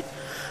 straight.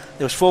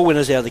 There was 4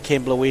 winners out of the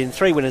Kembla win,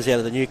 3 winners out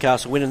of the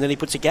Newcastle win, and then he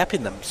puts a gap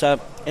in them.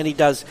 And he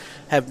does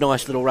have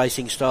nice little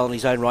racing style in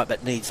his own right,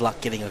 but needs luck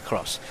getting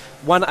across.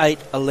 1, 8,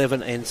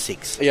 11 and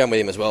 6. Yeah, I'm with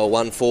him as well.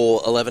 1,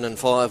 4, 11 and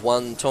 5,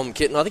 1 Tom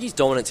Kitten. I think his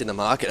dominance in the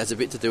market has a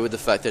bit to do with the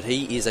fact that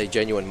he is a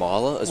genuine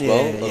miler as well.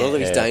 A lot of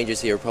his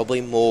dangers here are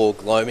probably more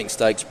gloaming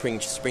stakes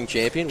spring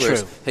champion,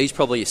 whereas he's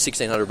probably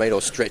 1,600 metre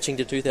or stretching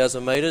to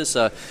 2,000 metres.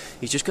 So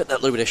he's just got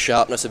that little bit of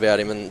sharpness about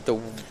him. And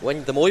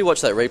the more you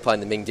watch that replay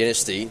in the Ming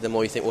Dynasty, the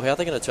more you think, well, how are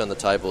they going to turn the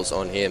tables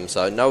on him?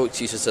 So no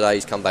excuses today.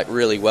 He's come back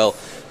really well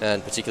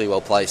and particularly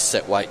well placed place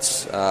set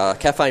weights.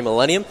 Cafe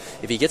Millennium,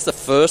 if he gets the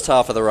first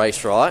half of the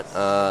race right,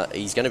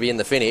 he's going to be in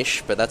the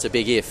finish, but that's a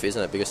big if,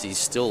 isn't it? Because he's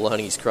still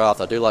learning his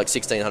craft. I do like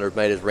 1,600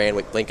 metres,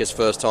 Randwick Blinkers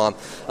first time.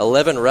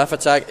 11 Raff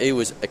Attack, he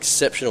was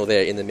exceptional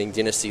there in the Ming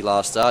Dynasty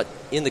last start.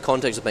 In the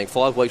context of being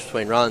 5 weeks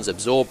between runs,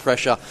 absorb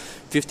pressure,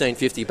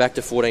 1550 back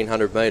to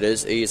 1,400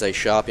 metres. He is a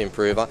sharp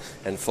improver.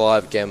 And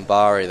 5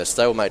 Gambari, the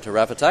stablemate to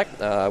Raff Attack.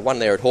 One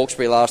there at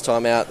Hawkesbury last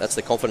time out. That's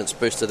the confidence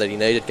booster that he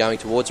needed going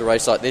towards a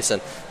race like this,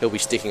 and he'll be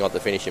sticking on the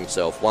finish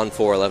himself. 1,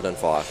 4, 11 and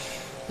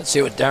 5. Let's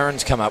see what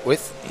Darren's come up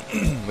with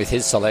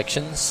his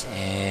selections,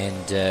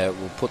 and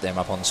we'll put them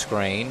up on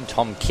screen.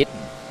 Tom Kitten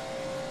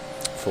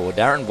for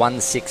Darren,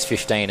 1, 6,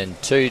 15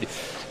 and 2. Do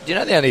you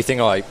know the only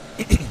thing I...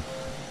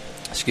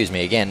 excuse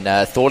me again,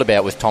 thought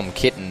about with Tom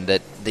Kitten,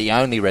 that the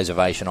only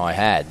reservation I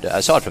had,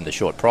 aside from the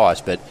short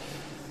price, but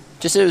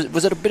just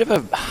was it a bit of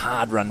a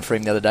hard run for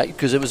him the other day?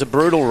 Because it was a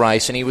brutal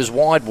race and he was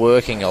wide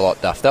working a lot,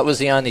 Duff. That was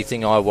the only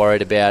thing I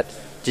worried about,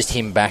 just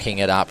him backing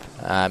it up,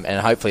 and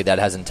hopefully that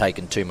hasn't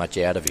taken too much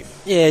out of him.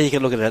 Yeah, you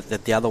can look at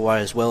it the other way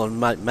as well, and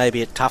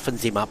maybe it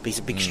toughens him up. He's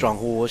a big, strong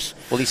horse.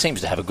 Well, he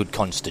seems to have a good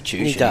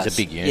constitution. He does. He's a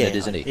big unit,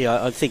 isn't he? Yeah,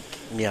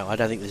 I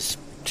don't think there's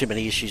too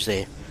many issues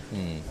there.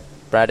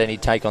 Brad, any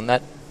take on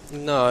that?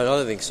 No, I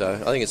don't think so.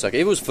 I think it's okay.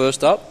 If it was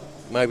first up,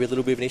 maybe a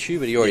little bit of an issue,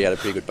 but he already had a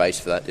pretty good base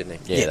for that,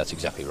 didn't he? Yeah, that's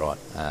exactly right.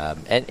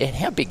 And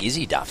how big is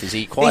he, Duff? Is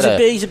he quite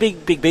He's a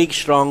big,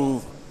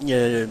 strong,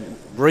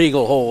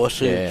 regal horse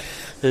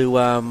who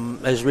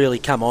has really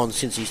come on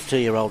since his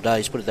 2-year-old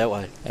days, put it that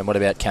way. And what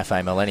about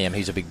Cafe Millennium?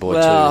 He's a big boy too,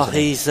 isn't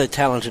he? He's a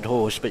talented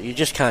horse, but you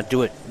just can't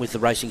do it with the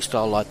racing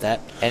style like that.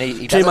 And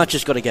he too much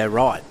has got to go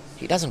right.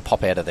 He doesn't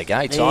pop out of the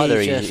gates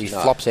either. He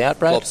flops out,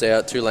 Brad. Flops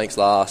out, 2 lengths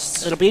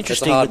last. It'll be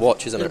interesting. It's a hard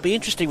watch, isn't it? It'll be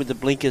interesting with the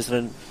blinkers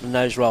and the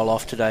nose roll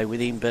off today with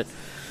him, but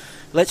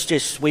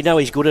we know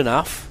he's good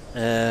enough.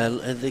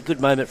 The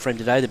good moment for him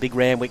today, the big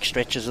Randwick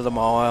stretches of the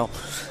mile.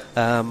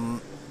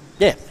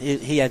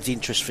 He adds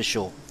interest for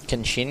sure.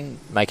 Can Shin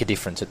make a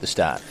difference at the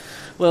start?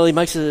 Well, he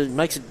makes a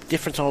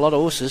difference on a lot of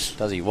horses.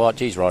 Does he? What?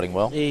 He's riding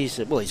well. He's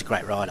a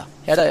great rider.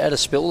 Had a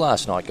spill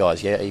last night,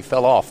 guys. Yeah, he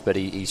fell off, but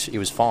he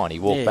was fine. He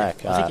walked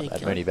back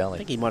at Moonee Valley. I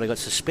think he might have got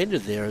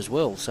suspended there as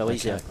well, so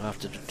he's out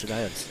after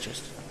today, I'd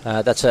suggest.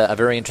 That's a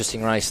very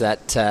interesting race,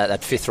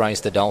 that fifth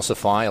race, the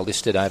Dulcify,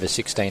 listed over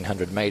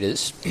 1,600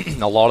 metres.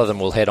 A lot of them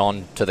will head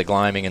on to the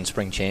Gloaming and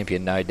Spring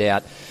Champion, no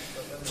doubt.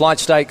 Flight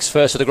Stakes,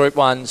 first of the Group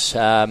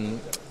 1s.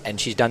 And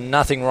she's done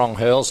nothing wrong,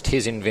 Hurls.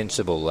 'Tis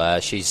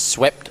Invincible. She's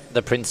swept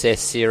the Princess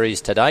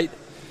Series to date.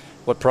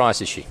 What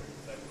price is she?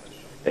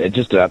 Yeah,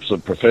 just an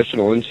absolute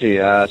professional, isn't she?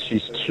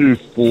 She's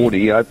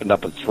 $2.40, opened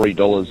up at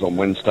 $3 on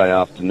Wednesday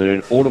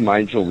afternoon. Autumn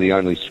Angel, the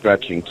only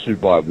scratching,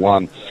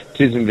 2x1.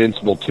 'Tis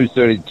Invincible,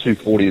 $2.30 to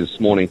 $2.40 this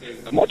morning.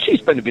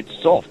 Komachi's been a bit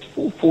soft,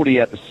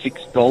 $4.40 out to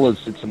 $6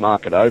 since the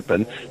market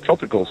open.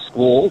 Tropical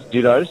Squall,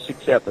 ditto,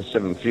 6 out to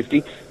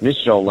 $7.50. Miss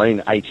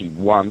Jolene,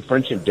 81.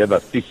 French Endeavour,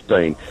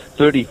 15.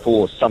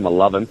 34, Summer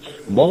Lovin'.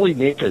 Molly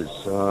Neckers,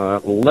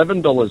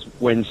 $11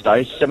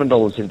 Wednesday,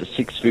 $7 into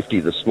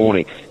 $6.50 this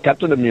morning.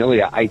 Captain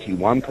Amelia,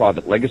 81.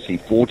 Private Legacy,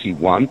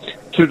 41.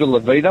 Tutor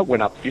Levita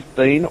went up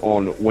 15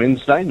 on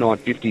Wednesday,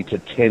 9.50 to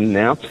 10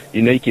 now.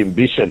 Unique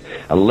Ambition,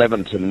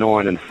 11 to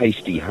 9, and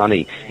Hasty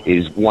Honey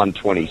is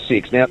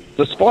 126. Now,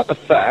 despite the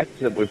fact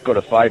that we've got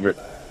a favourite,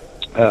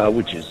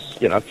 which is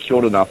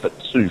short enough at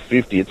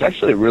 250, it's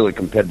actually a really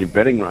competitive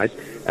betting race.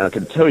 And I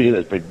can tell you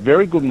there's been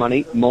very good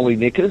money, Molly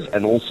Knickers,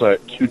 and also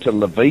Tutor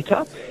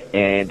Levita,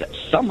 and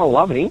Summer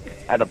Loving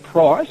at a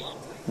price.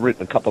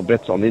 Written a couple of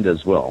bets on it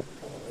as well.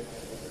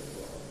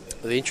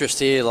 The interest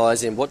here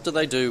lies in what do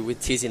they do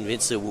with 'Tis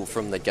Invincible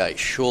from the gate?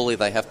 Surely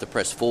they have to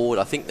press forward.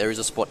 I think there is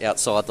a spot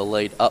outside the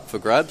lead up for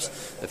grabs.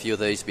 A few of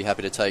these would be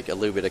happy to take a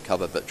little bit of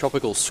cover. But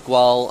Tropical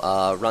Squall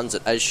runs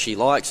it as she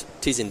likes.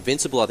 'Tis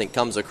Invincible, I think,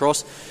 comes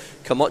across.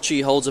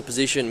 Komachi holds a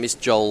position. Miss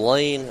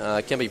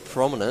Jolene can be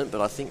prominent,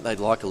 but I think they'd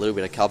like a little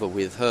bit of cover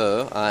with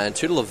her. And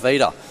Tutor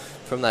Levita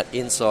from that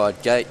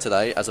inside gate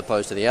today, as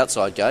opposed to the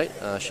outside gate,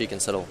 she can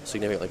settle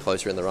significantly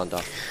closer in the run,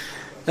 Duff.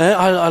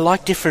 I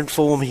like different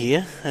form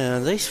here.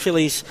 These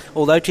fillies,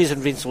 although 'Tis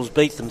Invincible's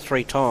beat them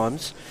 3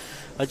 times,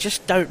 I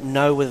just don't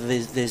know whether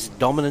there's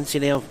dominance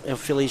in our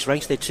fillies'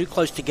 ranks. They're too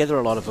close together,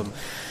 a lot of them.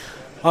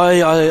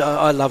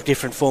 I love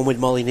different form with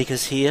Molly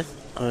Knickers here.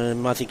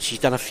 I think she's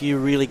done a few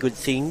really good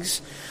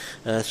things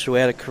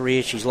throughout her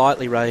career. She's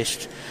lightly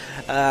raced.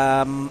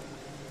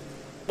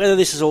 Whether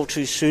this is all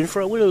too soon for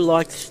her, I would have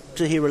liked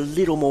to hear a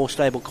little more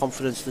stable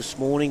confidence this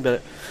morning,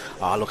 but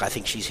I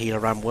think she's here to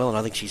run well, and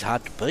I think she's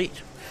hard to beat.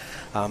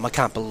 I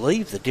can't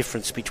believe the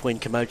difference between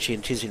Komachi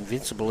and 'Tis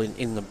Invincible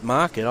in the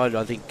market.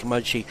 I think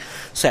Komachi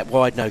sat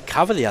wide no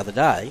cover the other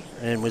day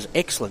and was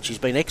excellent. She's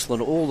been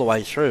excellent all the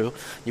way through.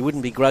 You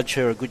wouldn't begrudge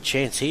her a good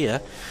chance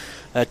here.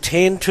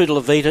 10, Tutor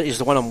Levita, is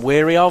the one I'm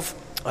wary of.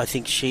 I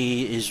think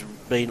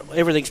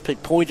everything's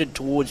pointed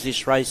towards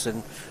this race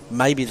and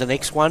maybe the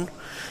next one.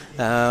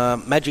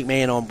 Magic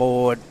Man on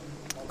board,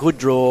 good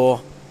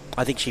draw.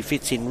 I think she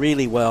fits in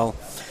really well.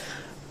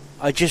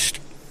 I just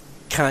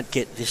can't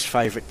get this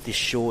favourite this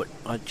short.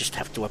 I just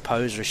have to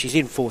oppose her. She's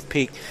in fourth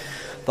pick.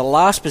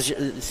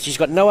 She's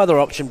got no other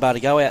option but to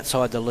go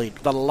outside the lead.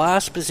 The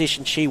last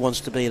position she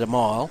wants to be at a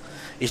mile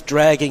is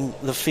dragging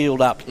the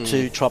field up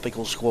to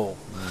Tropical Squall.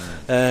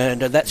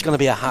 And that's going to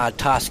be a hard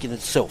task in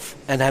itself.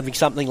 And having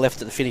something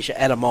left at the finish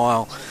at a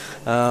mile.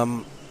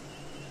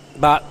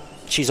 But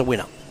she's a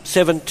winner.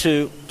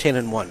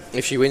 7-2-10-1.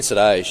 If she wins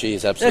today, she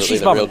is absolutely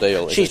the real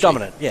deal. She's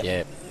dominant,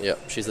 yeah. Yeah,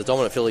 she's the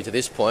dominant filly to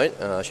this point.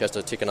 She has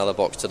to tick another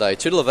box today.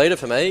 Two to La Vida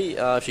for me.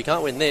 If she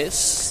can't win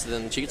this,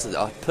 then she gets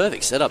a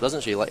perfect setup,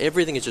 doesn't she? Like,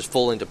 everything is just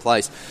falling into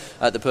place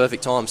at the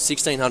perfect time.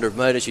 1,600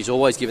 metres. She's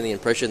always given the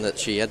impression that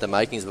she had the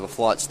makings of a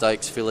flight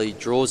stakes filly.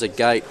 Draws a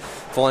gate,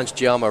 finds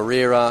Gialma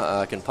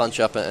Riera, can punch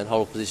up and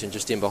hold a position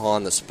just in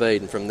behind the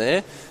speed. And from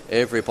there,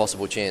 every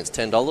possible chance.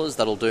 $10,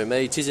 that'll do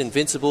me. Tis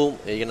Invincible.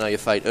 You know your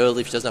fate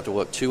early. If she doesn't have to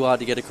work too hard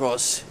to get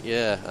across.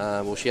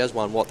 Well, she has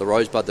won, the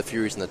Rosebud, the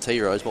Furies and the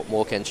T-Rose. What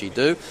more can she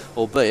do?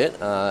 Albeit,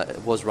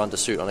 it was run to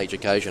suit on each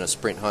occasion. A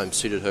sprint home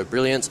suited her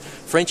brilliance.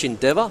 French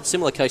Endeavour,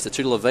 similar case to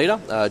Two to La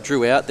Vida,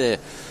 drew out there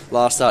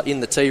last start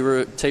in the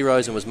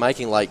T-Rose and was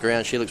making late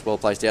ground. She looks well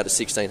placed out to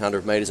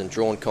 1,600 metres and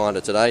drawn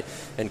kinder today.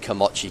 And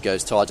Komachi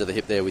goes tied to the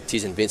hip there with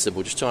Tis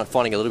Invincible, just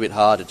finding it a little bit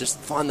hard to just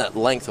find that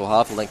length or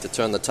half a length to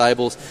turn the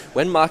tables.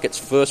 When markets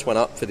first went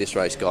up for this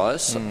race,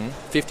 guys,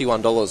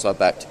 $51 I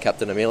backed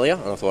Captain Amelia,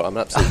 and I thought, I'm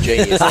an absolute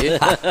genius here.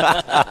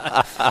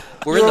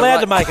 You're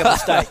allowed to make a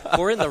mistake.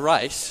 We're in the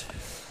race.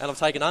 And I've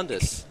taken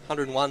unders,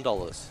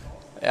 $101.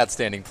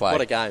 Outstanding play.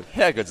 What a game.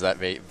 How good's that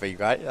be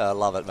great? I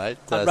love it, mate.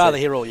 I'd rather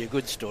hear all your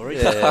good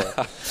stories. Yeah.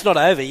 It's not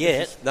over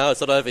yet. No,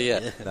 it's not over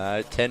yet.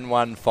 No, 10,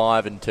 1,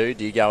 5 and 2.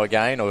 Do you go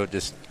again or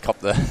just cop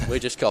the... We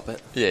just cop it.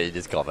 Yeah, you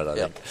just cop it, I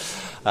think.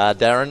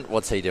 Darren,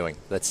 what's he doing?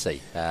 Let's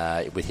see.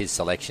 With his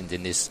selections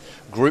in this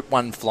Group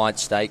 1 flight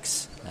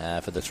stakes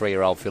for the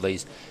 3-year-old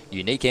fillies.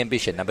 Unique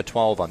Ambition, number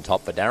 12 on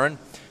top for Darren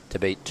to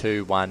beat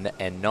 2, 1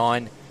 and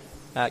 9.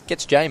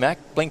 Gets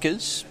J-Mac,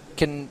 blinkers.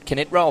 Can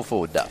it roll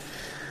forward, Duff?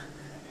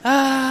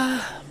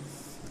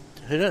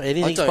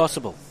 Anything's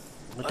possible.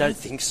 I don't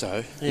think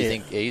so. Yeah. You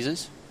think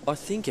eases? I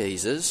think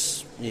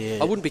eases. Yeah.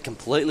 I wouldn't be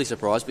completely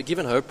surprised, but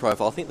given her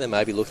profile, I think they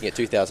may be looking at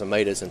 2,000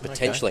 metres and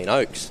potentially in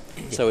Oaks.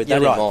 So with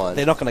that in mind...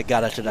 They're not going to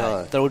gut her today.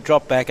 No. They'll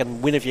drop back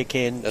and win if you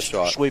can. That's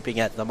right. Swooping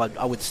at them,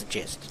 I would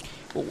suggest.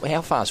 Well,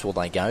 how fast will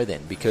they go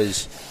then?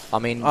 Because, I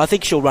mean... I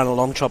think she'll run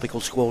along Tropical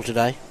Squall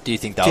today. Do you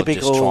think they'll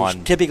just try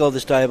and... Typical of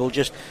the stable,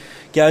 just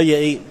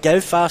go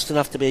fast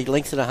enough to be a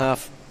length and a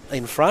half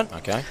in front,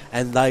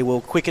 and they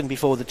will quicken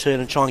before the turn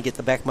and try and get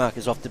the back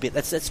markers off the bit.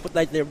 That's what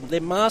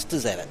they're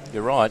masters at it.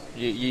 You're right.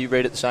 You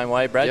read it the same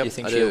way, Brad? Yep, you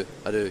think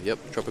I do.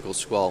 Yep, Tropical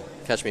Squall.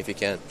 Catch me if you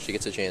can. She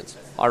gets a chance.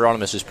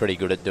 Hieronymus is pretty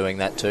good at doing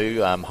that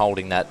too,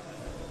 holding that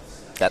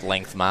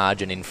length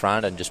margin in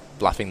front and just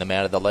bluffing them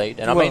out of the lead.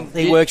 And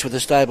he works with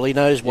the stable. He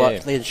knows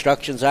what the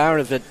instructions are,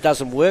 and if it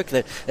doesn't work,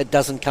 it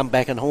doesn't come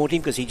back and haunt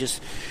him because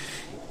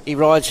he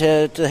rides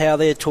to how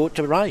they're taught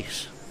to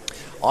race.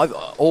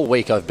 All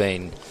week I've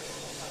been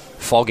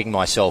fogging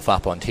myself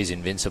up on Tis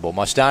Invincible.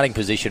 My starting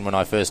position when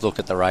I first looked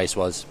at the race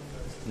was,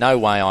 no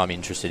way I'm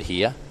interested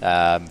here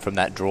from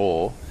that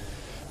draw.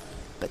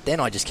 But then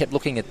I just kept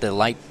looking at the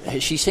late...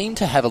 She seemed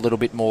to have a little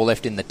bit more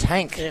left in the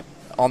tank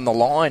on the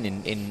line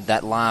in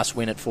that last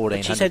win at 1,400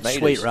 metres. She's had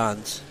sweet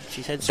runs.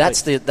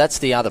 That's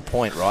the other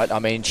point, right? I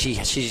mean,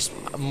 she's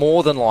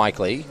more than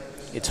likely...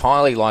 It's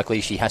highly likely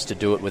she has to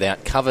do it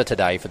without cover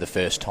today for the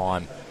first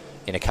time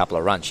in a couple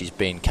of runs. She's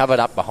been covered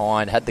up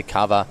behind, had the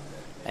cover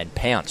and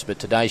pounced, but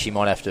today she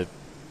might have to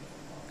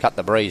cut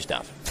the breeze,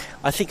 Duff.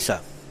 I think so.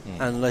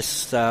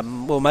 Unless,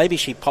 maybe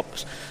she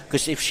pops,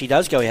 because if she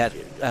does go out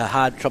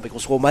hard Tropical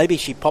Squall, maybe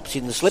she pops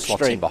in the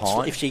slipstream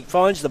behind. If she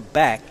finds the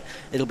back,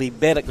 it'll be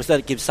better, because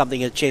that gives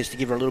something a chance to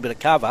give her a little bit of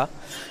cover,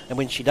 and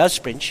when she does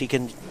sprint, she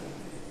can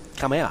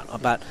come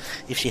out. But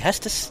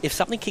if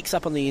something kicks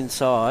up on the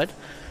inside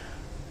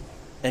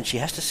and she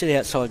has to sit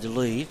outside the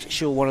lead,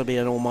 she'll want to be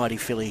an almighty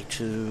filly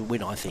to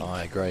win, I think.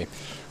 I agree.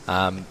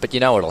 But you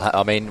know what'll happen?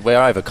 I mean, we're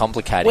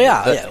overcomplicating we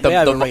are,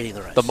 we're overreading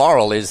the race. The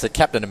moral is that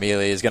Captain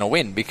Amelia is going to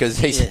win because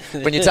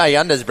when you take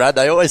unders, Brad,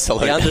 they always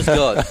salute. The unders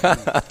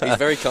god. He's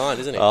very kind,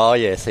 isn't he? Oh,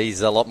 yes.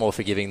 He's a lot more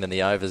forgiving than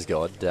the overs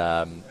god.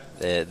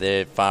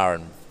 They're far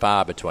and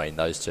far between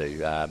those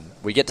two.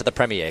 We get to the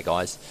premiere,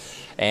 guys.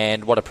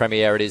 And what a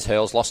premiere it is,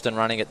 Hurls. Loston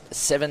running at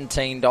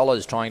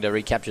 $17 trying to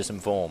recapture some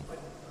form.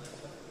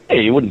 Yeah,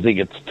 you wouldn't think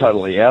it's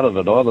totally out of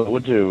it either,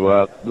 would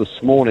you?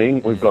 This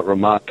morning, we've got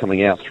Remark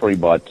coming out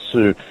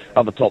 3x2.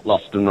 Other top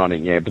Luston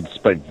running, but it's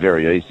been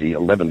very easy.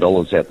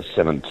 $11 out to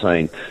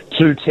 17.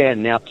 2.10,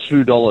 now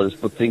 $2,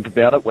 but think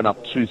about it. Went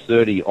up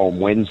 $2.30 on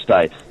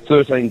Wednesday.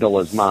 $13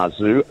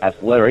 Marzu.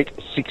 Athletic,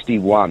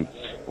 61.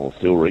 Or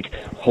Thilric.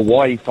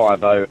 Hawaii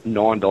 5.0,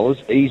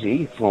 $9.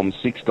 Easy from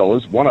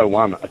 $6.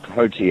 101 a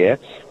Cotier.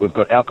 We've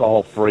got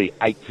alcohol free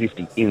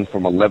 $8.50 in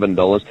from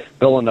 $11.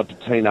 Bella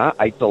Patina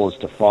 $8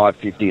 to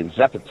 $5.50, and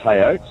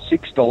Zapateo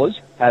 $6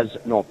 has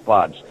not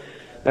budged.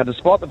 Now,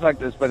 despite the fact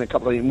there's been a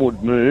couple of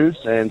inward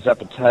moves and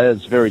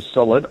Zapateo's very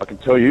solid, I can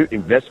tell you,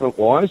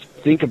 investment-wise,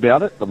 think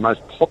about it. The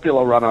most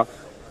popular runner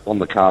on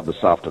the card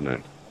this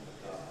afternoon.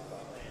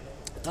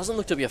 Doesn't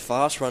look to be a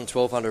fast run,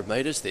 1,200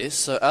 metres this.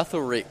 So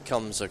Athelrick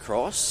comes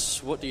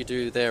across. What do you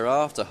do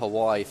thereafter?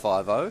 Hawaii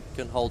 5-0.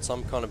 Can hold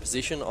some kind of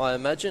position, I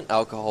imagine.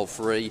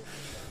 Alcohol-free,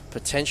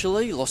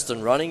 potentially. Lost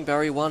and Running,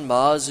 Barry 1.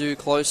 Marzu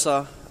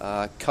closer.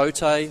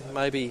 Kote,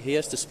 maybe he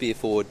has to spear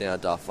forward now,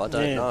 Duff. I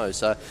don't know.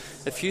 So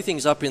a few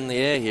things up in the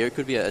air here. It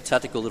could be a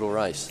tactical little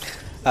race.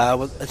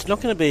 Well, it's not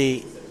going to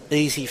be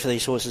easy for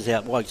these horses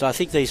out wide, because I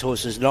think these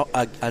horses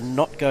are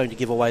not going to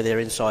give away their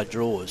inside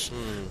draws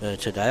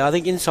today. I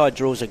think inside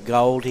draws are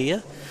gold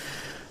here.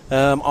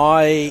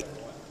 I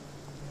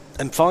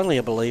am finally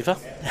a believer.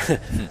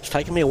 It's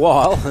taken me a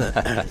while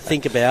to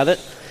think about it.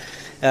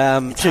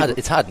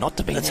 It's hard not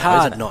to be. It's now,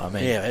 hard isn't it? not. I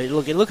mean, yeah,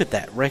 look at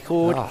that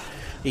record. Oh.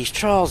 His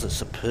trials are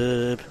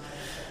superb.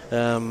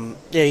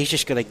 He's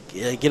just going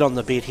to get on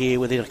the bit here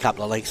within a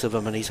couple of lengths of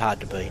him, and he's hard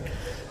to beat.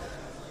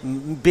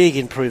 Big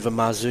improver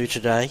Marzu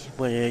today.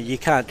 Where you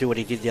can't do what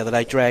he did the other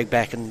day, drag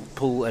back and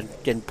pull,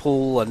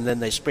 and then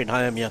they sprint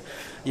home.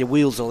 Your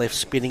wheels are left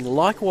spinning.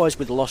 Likewise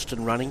with Lost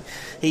and Running,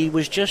 he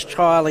was just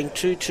trialling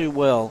too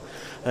well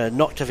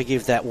not to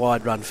forgive that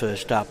wide run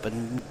first up,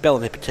 and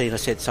Bella Nipotina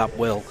sets up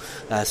well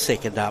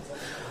second up.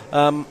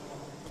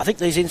 I think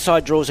these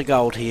inside draws are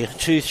gold here.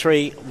 2,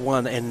 3,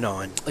 1 and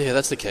 9. Yeah,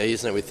 that's the key,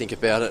 isn't it? We think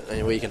about it,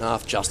 and we can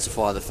half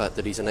justify the fact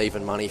that he's an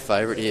even money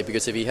favourite here,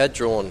 because if he had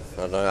drawn,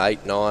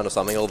 8, 9 or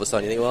something, all of a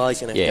sudden you think, well,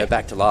 he's going to go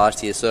back to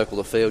last year, circle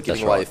the field,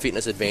 giving away a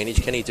fitness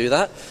advantage. Can he do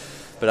that?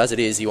 But as it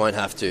is, he won't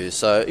have to.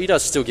 So he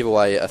does still give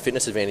away a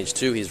fitness advantage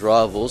to his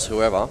rivals.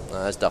 However,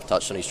 as Duff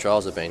touched on, his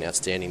trials have been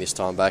outstanding this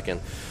time back, and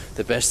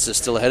the best are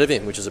still ahead of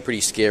him, which is a pretty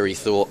scary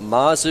thought.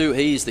 Marzu,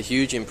 he's the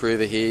huge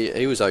improver here.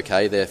 He was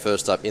okay there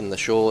first up in the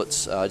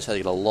shorts. Just had to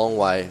get a long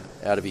way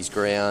out of his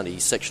ground.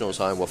 His sectionals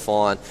home were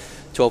fine.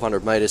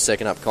 1,200 metres,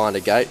 second up kind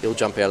of gate. He'll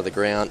jump out of the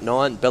ground.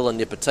 9, Bella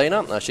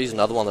Nipotina. She's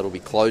another one that'll be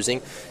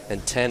closing.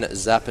 And 10,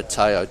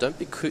 Zapateo. Don't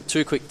be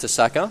too quick to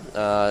sack her.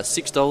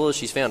 $6.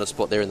 She's found a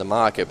spot there in the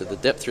market, but the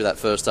depth through that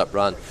first up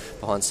run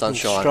behind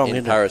Sunshine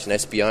in Paris and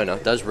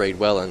Espiona does read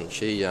well, and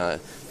she...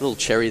 little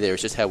cherry there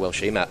is just how well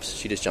she maps.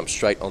 She just jumps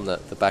straight on the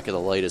back of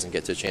the leaders and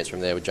gets a chance from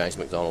there with James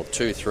McDonald.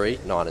 2, 3,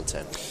 9 and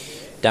 10.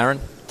 Darren,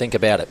 think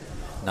about it.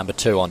 Number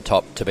 2 on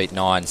top to beat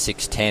 9,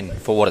 6, 10.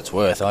 For what it's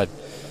worth,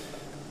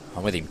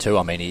 I'm with him too.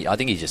 I mean, I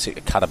think he's just a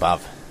cut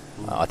above.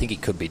 I think he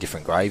could be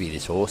different gravy,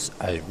 this horse.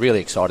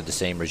 Really excited to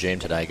see him resume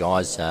today,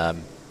 guys.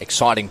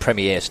 Exciting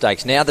Premier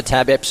Stakes. Now the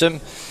Tab Epsom.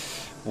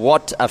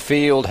 What a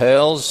field,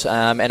 Hurls,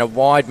 and a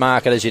wide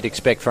market as you'd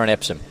expect for an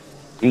Epsom.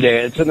 Yeah,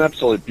 it's an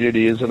absolute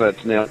beauty, isn't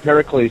it? Now,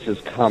 Pericles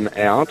has come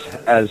out,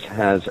 as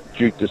has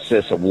Duke de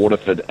Sessa,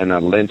 Waterford and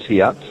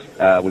Alentia.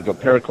 We've got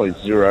Pericles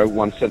 0,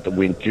 1 cent to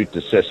win, Duke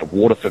de Sessa,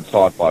 Waterford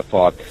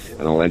 5x5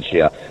 and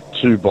Alentia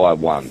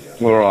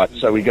 2x1. All right,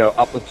 so we go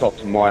up the top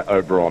to My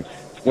Oberon.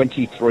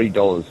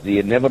 $23. The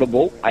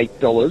Inevitable,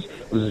 $8.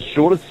 It was as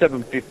short as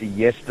 $7.50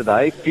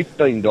 yesterday.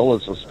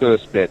 $15 was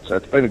first bet, so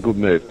it's been a good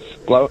move.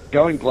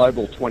 Going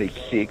Global,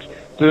 $26.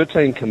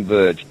 13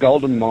 Converge,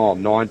 Golden Mile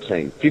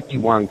 19,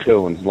 51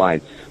 Kerwin's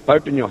Lane.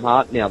 Open Your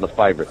Heart now the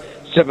favourite,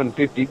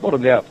 $7.50.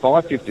 Bottomed out at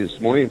 $5.50 this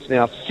morning. It's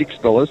now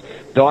 $6.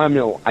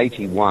 Diamil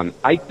 81,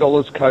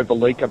 $8.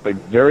 Kovalika been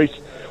very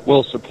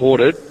well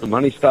supported. The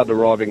money started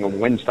arriving on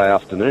Wednesday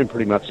afternoon,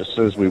 pretty much as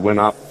soon as we went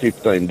up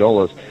 $15.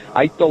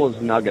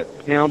 $8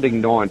 Nugget,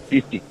 pounding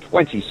 $9.50,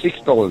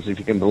 $26 if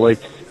you can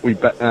believe we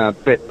bet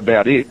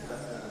about it.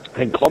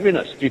 And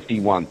Communist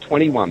 51,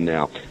 21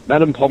 now.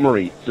 Madame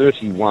Pomeroy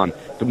 31.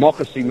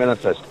 Democracy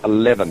Manifest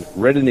 11.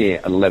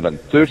 Redenier 11.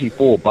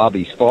 34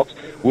 Barbie's Fox.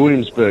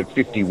 Williamsburg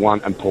 51.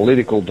 And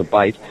Political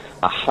Debate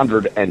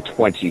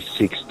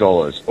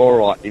 $126. All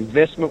right,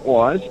 investment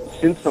wise,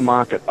 since the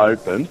market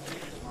opened,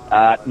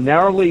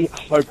 narrowly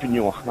Hope in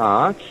Your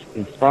Heart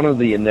in front of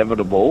the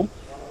Inevitable,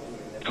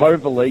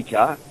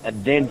 Kovalika,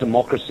 and then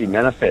Democracy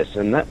Manifest.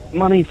 And that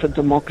money for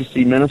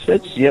Democracy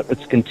Manifest, yep,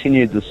 it's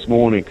continued this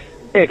morning.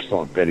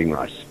 Excellent betting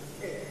race.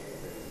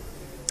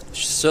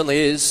 Certainly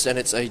is, and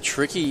it's a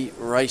tricky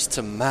race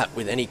to map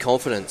with any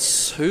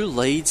confidence. Who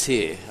leads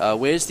here?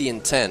 Where's the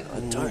intent?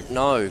 I don't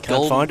know.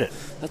 Can't find it.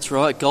 That's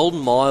right.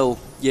 Golden Mile,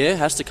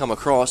 has to come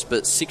across,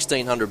 but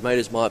 1,600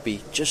 metres might be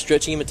just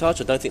stretching him a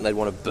touch. I don't think they'd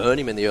want to burn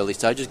him in the early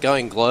stages.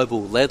 Going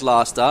Global led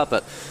last start,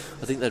 but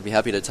I think they'd be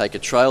happy to take a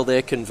trail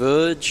there.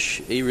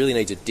 Converge, he really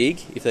needs a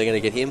dig if they're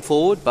going to get him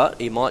forward, but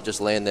he might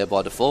just land there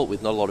by default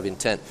with not a lot of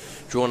intent.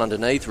 Drawn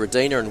underneath,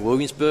 Redina and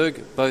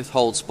Williamsburg both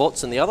hold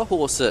spots, and the other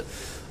horse that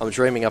I'm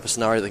dreaming up a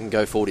scenario that can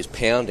go forward is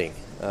Pounding,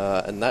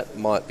 and that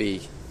might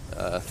be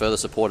further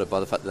supported by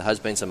the fact that there has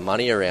been some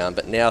money around,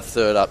 but now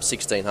third up,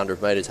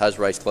 1,600 metres, has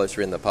raced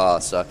closer in the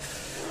past, so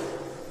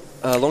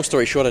long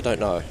story short, I don't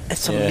know.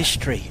 It's a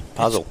mystery.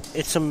 Puzzle.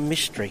 It's a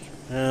mystery.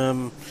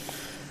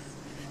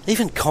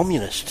 Even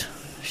Communist,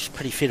 she's a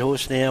pretty fit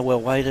horse now,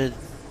 well weighted.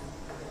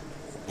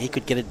 He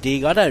could get a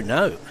dig. I don't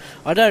know.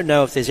 I don't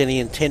know if there's any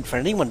intent for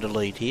anyone to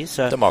lead here.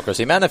 So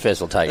Democracy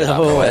Manifest will take it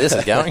up the way this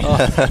is going.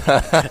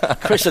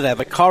 Chris would have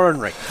a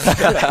coronary. It's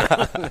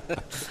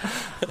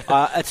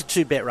a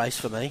 2-bet race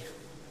for me.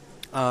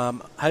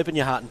 Hope in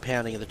Your Heart and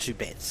Pounding are the two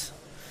bets.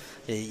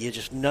 You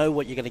just know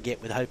what you're going to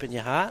get with Hope in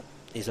Your Heart.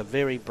 Is a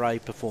very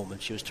brave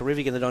performance. She was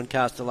terrific in the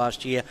Doncaster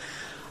last year.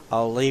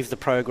 I'll leave the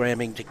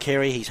programming to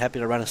Kerry. He's happy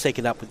to run a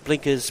second up with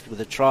blinkers with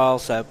a trial,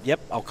 so yep,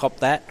 I'll cop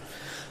that.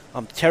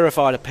 I'm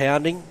terrified of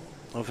Pounding.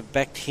 I've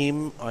backed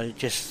him.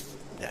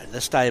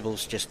 The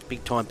stable's just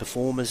big-time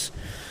performers.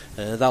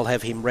 They'll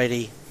have him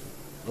ready.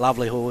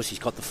 Lovely horse. He's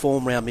got the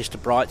form round Mr.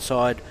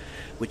 Brightside,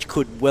 which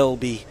could well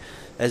be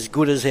as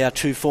good as our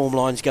two form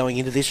lines going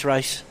into this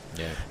race.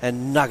 Yeah.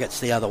 And Nugget's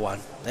the other one.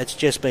 It's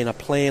just been a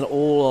plan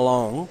all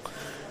along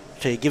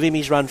to give him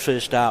his run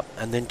first up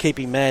and then keep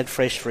him mad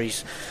fresh for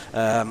his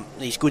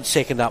good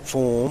second up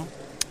form.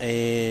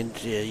 And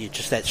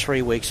just that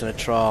 3 weeks in a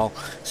trial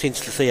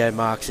since the Theo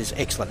Marks is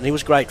excellent. And he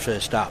was great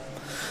first up.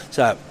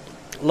 So,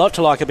 a lot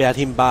to like about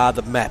him, bar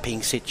the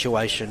mapping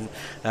situation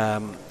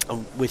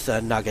with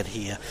Nugget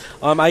here.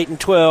 I'm 8 and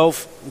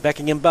 12,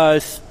 backing them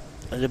both.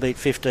 To beat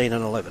 15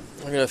 and 11.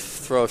 I'm going to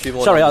throw a few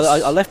more. Sorry,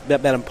 I left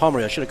about Madame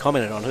Pomeroy. I should have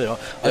commented on her.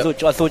 I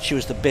thought she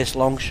was the best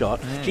long shot.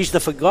 She's the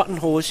forgotten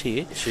horse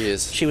here. She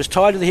is. She was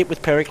tied to the hip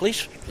with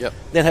Pericles. Yep.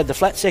 Then had the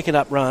flat second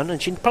up run,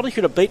 and she probably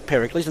could have beat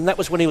Pericles, and that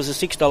was when he was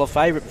a $6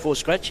 favourite before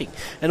scratching.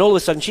 And all of a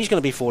sudden, she's going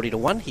to be 40 to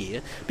 1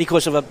 here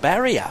because of a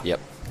barrier.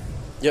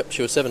 Yep,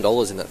 she was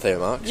 $7 in that Theo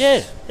Marks.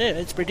 Yeah,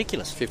 it's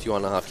ridiculous.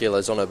 51.5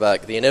 kilos on her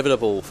back. The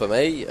inevitable for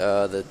me,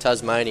 the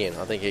Tasmanian.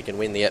 I think he can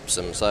win the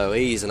Epsom. So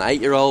he's an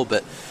 8-year-old,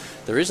 but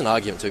there is an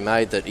argument to be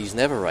made that he's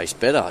never raced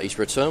better. His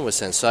return was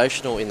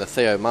sensational in the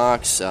Theo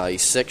Marks.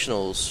 His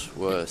sectionals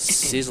were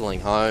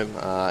sizzling home,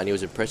 and he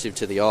was impressive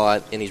to the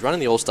eye. And he's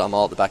running the All-Star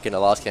Mile at the back end of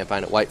the last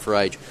campaign at Weight for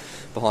Age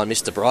behind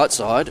Mr.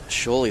 Brightside.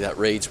 Surely that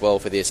reads well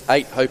for this.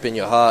 8, Hope in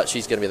Your Heart.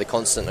 She's going to be the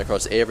constant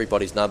across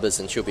everybody's numbers,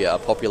 and she'll be a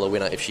popular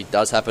winner if she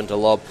does happen to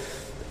lob.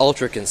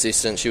 Ultra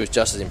consistent. She was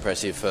just as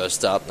impressive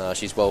first up.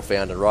 She's well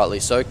found and rightly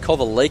so.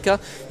 Kovalika,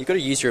 you've got to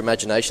use your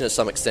imagination to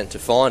some extent to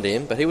find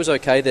him, but he was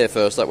okay there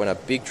first up when a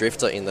big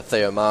drifter in the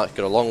Theo Mark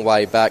got a long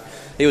way back.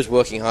 He was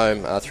working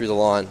home through the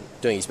line,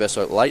 doing his best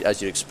late,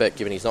 as you'd expect,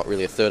 given he's not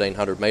really a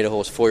 1,300 metre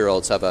horse.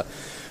 4-year-olds have a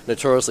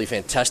notoriously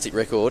fantastic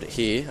record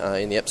here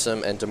in the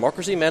Epsom, and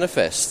Democracy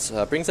Manifest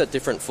brings that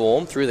different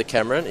form through the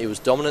Cameron. He was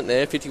dominant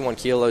there, 51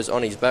 kilos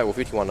on his back, or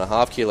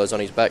 51.5 kilos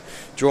on his back,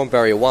 drawn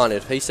barrier 1.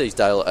 If he sees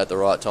Dale at the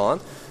right time,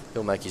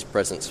 he'll make his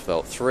presence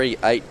felt. 3,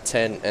 8,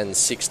 10 and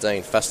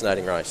 16.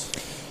 Fascinating race.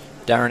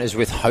 Darren is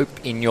with Hope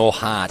in Your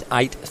Heart.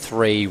 8,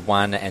 3,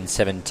 1 and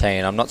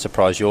 17. I'm not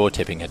surprised you're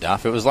tipping a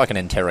Duff. It was like an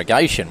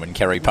interrogation when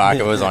Kerry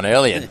Parker was on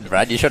earlier.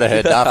 Brad, you should have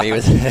heard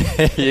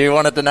Duff. You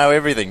wanted to know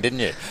everything, didn't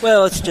you?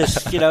 Well, it's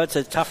just, it's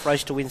a tough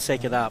race to win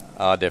second up.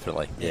 Oh,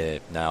 definitely. Yeah,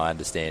 no, I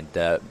understand.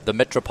 The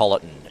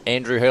Metropolitan.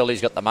 Andrew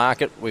Hurley's got the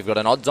market. We've got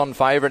an odds-on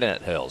favourite in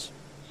it, Hurls.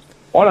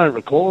 I don't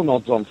recall an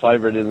odds-on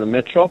favourite in the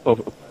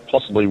Metrop.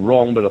 Possibly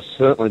wrong, but I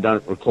certainly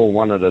don't recall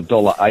one at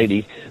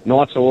 $1.80.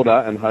 Knight's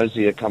Order and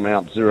Hosier come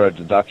out 0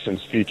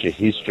 deductions. Future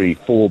History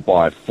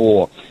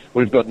 4x4.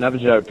 We've got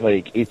Navajo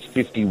Peak. It's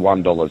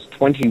 $51.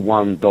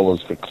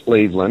 $21 for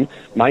Cleveland.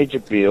 Major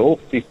Bill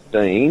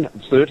 15.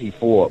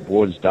 34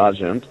 Boys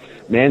D'Argent.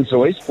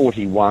 Manzois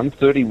 41.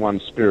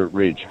 31 Spirit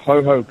Ridge.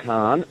 Ho Ho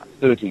Khan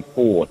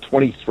 34.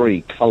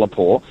 23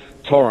 Colourpaw.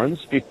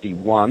 Torrens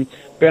 51.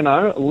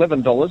 Benno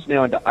 $11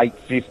 now into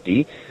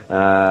 $8.50.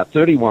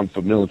 31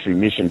 for Military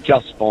Mission,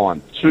 just fine.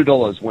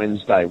 $2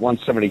 Wednesday,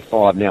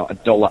 $1.75 now,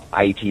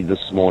 $1.80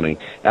 this morning.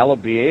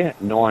 Alabeer,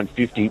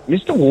 $9.50.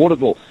 Mr.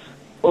 Waterville,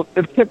 look,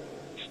 they've kept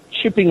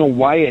chipping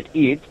away at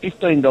it.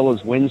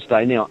 $15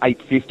 Wednesday, now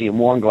 $8.50, and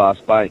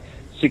Wineglass Bay,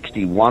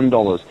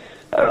 $61.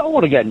 I don't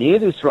want to go near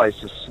this race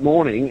this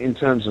morning in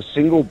terms of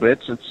single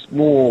bets. It's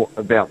more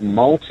about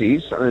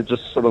multis,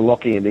 just sort of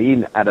locking it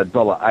in at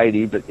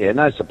 $1.80. But yeah,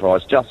 no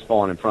surprise, just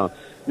fine in front of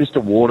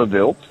Mr.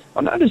 Waterville. I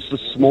noticed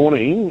this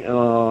morning,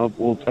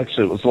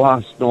 actually it was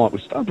last night, we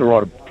started to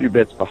write a few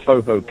bets for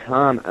Ho Ho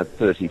Khan at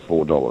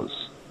 $34.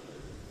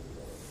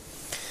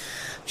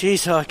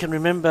 Geez, I can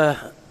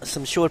remember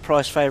some short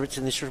price favourites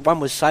in this. One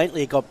was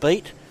Saintly, got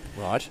beat.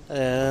 Right.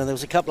 There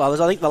was a couple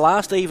others. I think the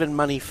last even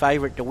money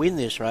favourite to win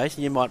this race,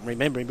 and you might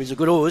remember him, he was a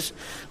good horse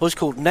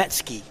called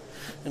Natski,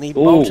 and he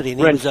bolted in.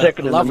 He was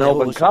second in the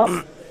Melbourne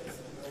Cup.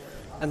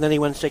 And then he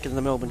won second in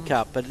the Melbourne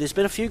Cup. But there's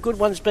been a few good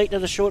ones beaten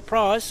at a short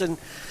price, and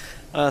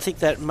I think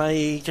that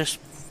may just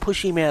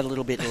push him out a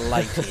little bit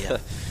late here.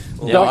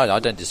 Yeah, I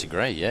don't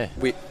disagree, yeah.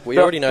 We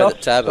already know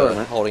that Tab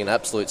are holding an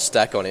absolute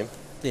stack on him.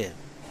 Yeah.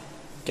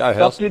 Go,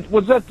 Hels.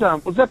 Was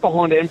that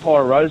behind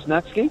Empire Rose,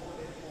 Natski?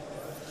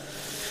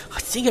 I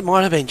think it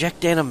might have been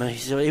Jack Denham.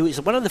 He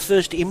was one of the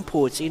first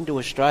imports into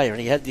Australia, and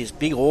he had this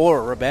big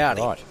aura about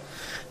him. Right.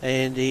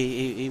 And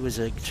he was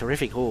a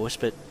terrific horse,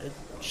 but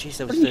geez,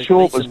 there was it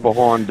was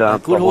behind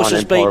good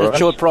horses beaten at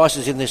short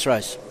prices in this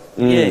race.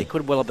 Yeah, it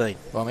could well have been.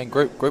 Well, I mean,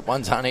 Group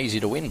 1's aren't easy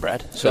to win,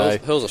 Brad. So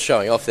Hills are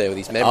showing off there with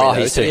his memory. Oh,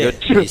 he's too good.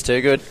 He's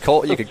too good.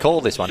 You could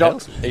call this one,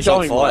 Hills. He's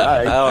on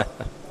fire.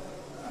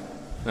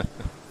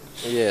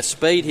 Yeah,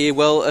 speed here.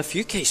 Well, a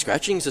few key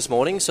scratchings this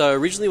morning. So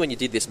originally when you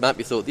did this map,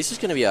 you thought this is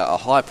going to be a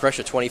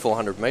high-pressure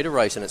 2,400 metre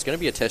race, and it's going to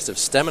be a test of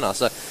stamina.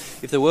 So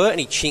if there were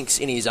any chinks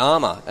in his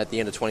armour at the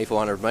end of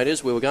 2,400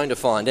 metres, we were going to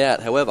find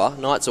out. However,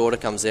 Knight's Order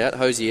comes out,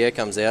 Hosier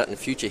comes out, and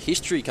Future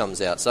History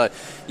comes out. So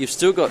you've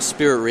still got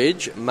Spirit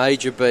Ridge,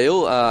 Major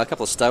Beale, a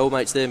couple of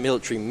stablemates there,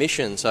 Military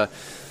Mission. So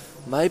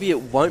maybe it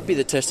won't be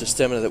the test of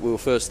stamina that we were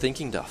first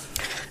thinking, Duff.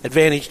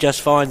 Advantage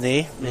just fine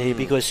there,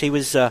 because he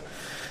was...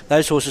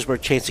 those horses were a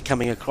chance of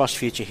coming across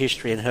Future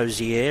History and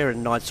Hosier,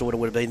 and Knight's Order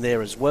would have been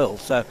there as well.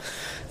 So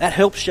that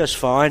helps just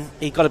fine.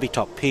 He got to be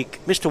top pick.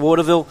 Mr.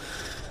 Waterville,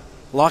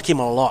 like him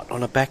a lot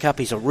on a backup.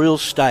 He's a real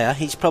stayer.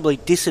 He's probably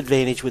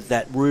disadvantaged with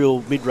that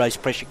real mid-race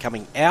pressure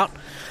coming out.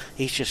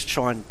 He's just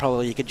trying,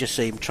 probably you could just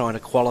see him trying to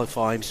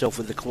qualify himself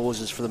with the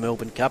clauses for the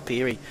Melbourne Cup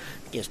here.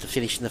 He has to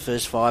finish in the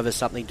first 5 or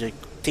something to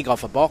tick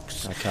off a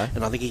box. Okay.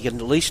 And I think he can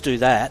at least do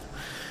that.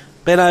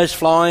 Benno's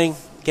flying,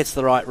 gets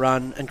the right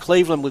run, and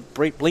Cleveland with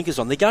blinkers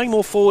on. They're going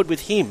more forward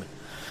with him.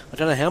 I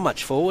don't know how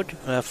much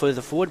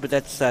further forward, but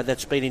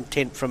that's been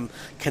intent from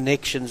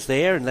connections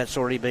there, and that's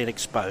already been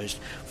exposed.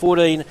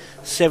 14,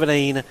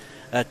 17,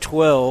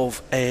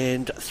 12,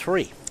 and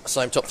 3.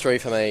 Same top 3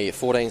 for me,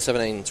 14,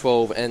 17,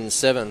 12 and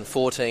 7.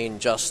 14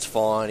 just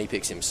fine, he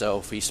picks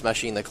himself. He's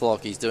smashing the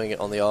clock, he's doing it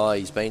on the eye,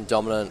 he's been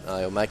dominant,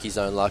 he'll make his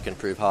own luck and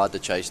prove hard to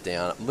chase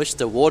down.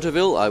 Mr.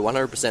 Waterville, I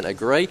 100%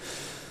 agree.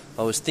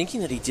 I was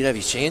thinking that he did have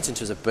his chance in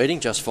terms of beating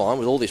just fine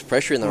with all this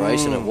pressure in the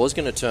race, and it was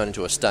going to turn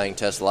into a staying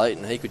test late,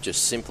 and he could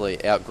just simply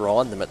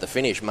outgrind them at the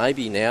finish.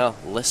 Maybe now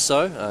less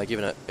so,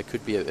 given it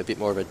could be a bit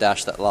more of a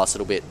dash that last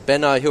little bit.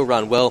 Benno, he'll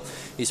run well.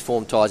 His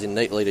form ties in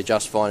neatly to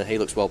just fine, and he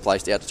looks well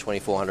placed out to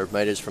 2,400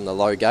 metres from the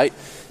low gate.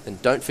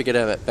 And don't forget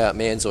about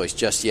Manzois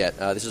just yet.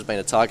 This has been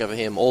a target for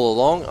him all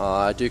along.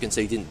 I do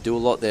concede he didn't do a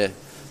lot there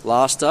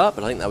last start,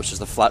 but I think that was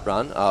just a flat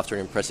run after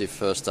an impressive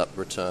first up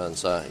return.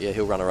 So yeah,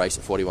 he'll run a race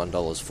at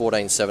 $41.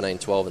 14, 17,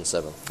 12 and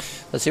 7.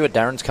 Let's see what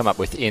Darren's come up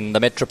with in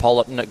the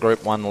Metropolitan at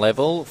Group 1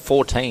 level.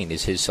 14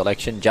 is his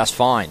selection, just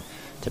fine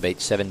to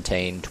beat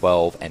 17,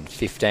 12 and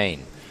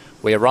 15.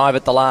 We arrive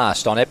at the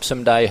last on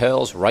Epsom Day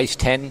Hurls, race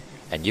 10,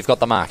 and you've got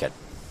the market.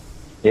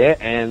 Yeah,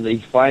 and the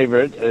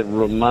favourite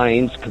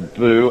remains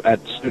Kaboo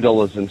at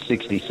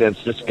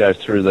 $2.60. Just go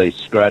through these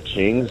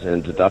scratchings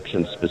and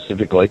deductions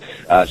specifically.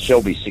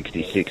 Shelby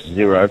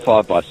 66-0,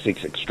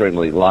 5x6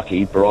 extremely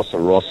lucky.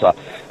 Barossa Rossa,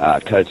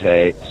 Cote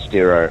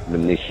Stero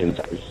Munitions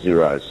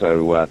 0.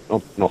 So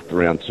not knocked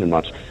around too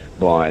much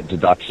by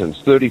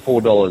deductions.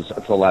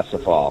 $34 for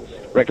Lassafile.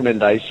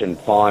 Recommendation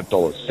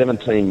 $5.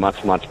 17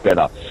 much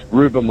better.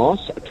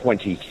 Rubamos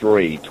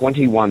 23.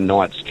 21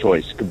 Knight's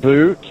Choice.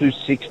 Kaboo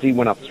 260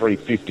 went up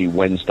 350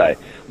 Wednesday.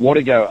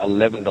 Wadigo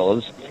 $11.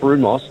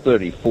 Frumos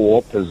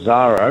 34.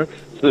 Pizarro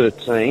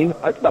 13.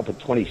 Opened up at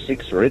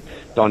 26 for it.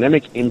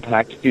 Dynamic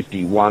Impact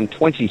 51.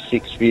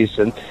 26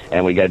 Fearson,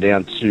 and we go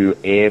down to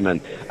Airman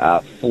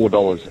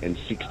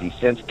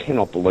 $4.60.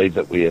 Cannot believe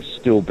that we are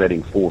still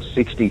betting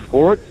 $4.60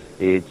 for it.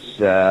 It's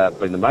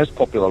been the most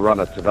popular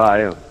runner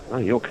today. Oh,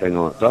 you're keen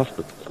on it, Duff,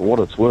 but for what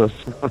it's worth,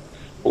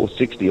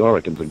 $4.60 I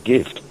reckon's a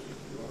gift.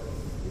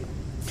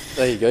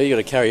 There you go, you got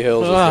to carry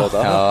Hurls as well,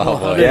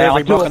 Duff. Oh, yeah,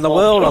 every block in the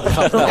world.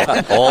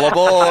 All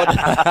aboard.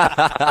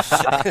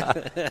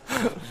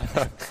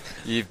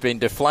 You've been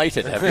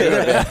deflated, have you?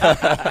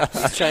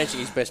 He's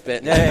changing his best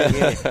bet now.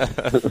 Yeah.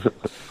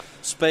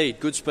 Speed,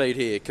 good speed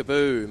here.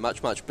 Kaboo,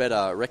 much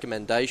better.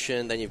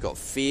 Recommendation. Then you've got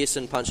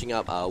Fearson punching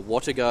up.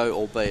 Watago,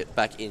 albeit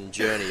back in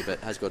journey,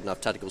 but has got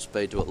enough tactical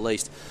speed to at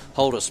least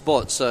hold a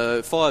spot.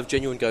 So 5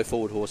 genuine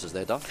go-forward horses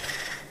there, Duff.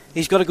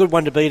 He's got a good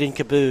one to beat in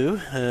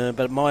Kaboo,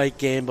 but my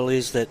gamble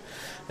is that,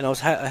 and I was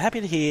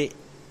happy to hear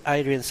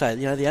Adrian say,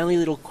 the only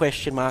little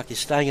question mark is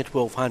staying at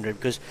 1,200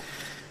 because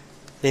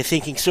they're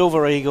thinking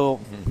Silver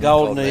Eagle,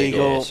 Golden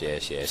Eagle.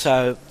 Yes.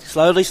 So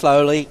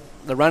slowly,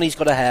 the run he's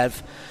got to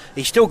have.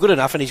 He's still good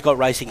enough and he's got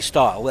racing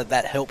style.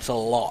 That helps a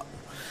lot.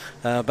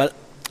 But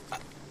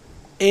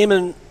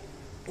Eamon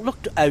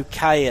looked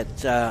okay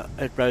at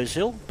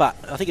Rosehill, but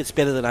I think it's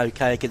better than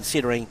okay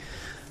considering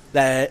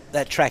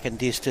that track and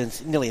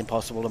distance, nearly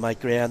impossible to make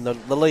ground.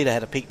 The leader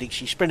had a picnic.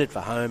 She sprinted for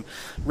home,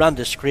 run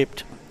to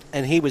script,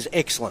 and he was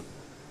excellent.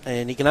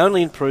 And he can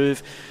only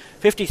improve.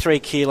 53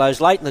 kilos,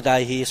 late in the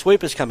day here.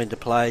 Swoopers come into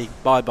play.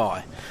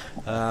 Bye-bye,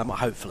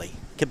 hopefully.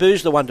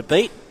 Kaboo's the one to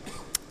beat.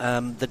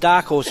 The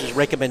Dark Horse's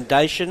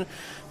Recommendation,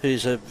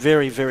 who's a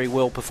very, very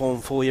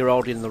well-performed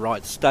 4-year-old in the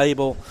right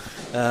stable.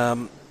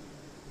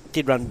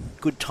 Did run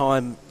good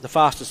time, the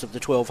fastest of the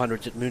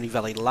 1200s at Moonee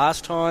Valley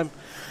last time,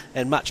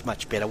 and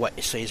much better. What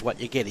you see is what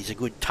you get. He's a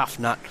good tough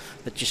nut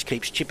that just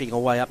keeps chipping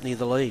away up near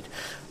the lead.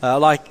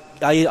 I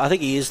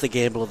think he is the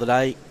gamble of the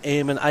day.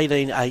 Airman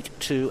 18, 8,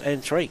 2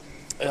 and 3.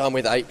 I'm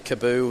with 8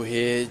 Kaboo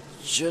here.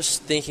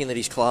 Just thinking that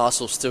his class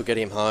will still get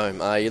him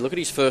home. You look at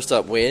his first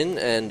up win,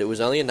 and it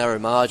was only a narrow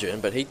margin,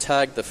 but he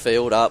tagged the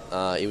field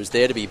up. He was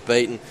there to be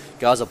beaten.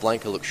 Gaza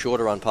Blanca looked sure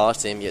to run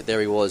past him, yet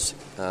there he was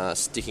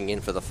sticking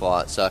in for the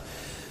fight. So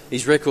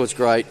His record's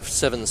great,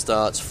 7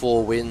 starts,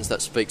 4 wins.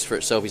 That speaks for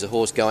itself. He's a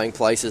horse going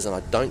places, and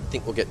I don't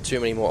think we'll get too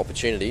many more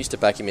opportunities to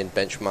back him in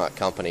benchmark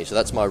company. So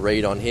that's my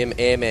read on him.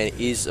 Airman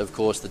is, of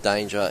course, the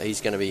danger.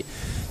 He's going to be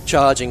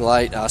charging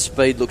late.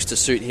 Speed looks to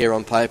suit here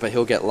on paper.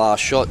 He'll get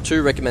last shot.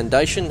 2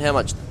 recommendation. How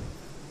much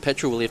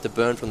petrol will he have to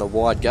burn from the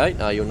wide gate?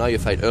 You'll know your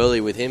fate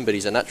early with him, but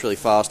he's a naturally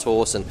fast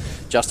horse and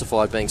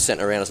justified being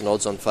sent around as an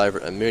odds-on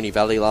favourite at Moonee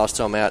Valley last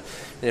time out.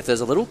 And if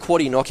there's a little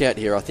quaddie knockout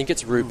here, I think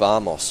it's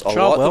Rubamos.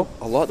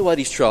 I like the way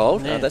he's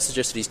trialled. Yeah. That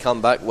suggests that he's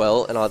come back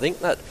well, and I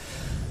think that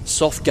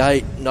soft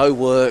gate, no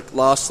work,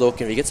 last look,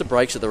 and if he gets the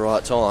breaks at the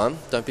right time,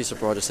 don't be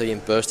surprised to see him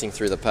bursting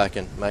through the pack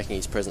and making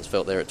his presence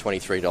felt there at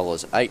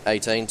 $23. 8,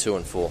 18, 2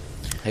 and 4.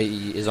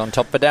 He is on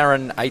top for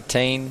Darren,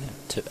 18,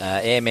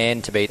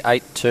 Airman to beat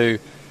 8, 2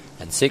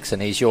 and 6,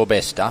 and he's your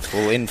best stuff.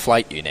 We'll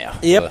inflate you now.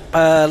 Yep,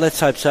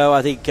 let's hope so.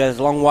 I think there's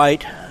a long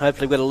wait.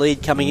 Hopefully we've got a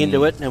lead coming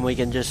into it, and we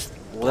can just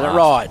let it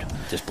ride.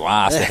 Just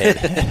blast ahead.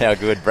 How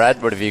good,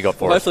 Brad? What have you got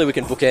for us? Hopefully we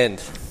can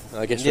bookend,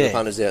 I guess, for the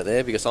punters out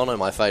there, because I know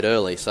my fate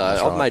early. So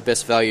I've made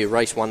best value,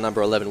 race 1,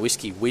 number 11,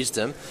 Whiskey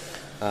Wisdom.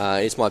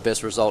 It's my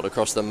best result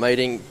across the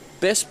meeting.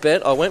 Best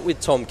bet, I went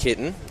with Tom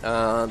Kitten.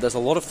 There's a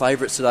lot of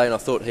favourites today, and I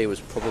thought he was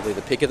probably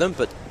the pick of them,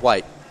 but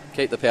wait.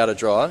 Keep the powder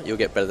dry, you'll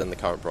get better than the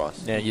current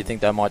price. Yeah, you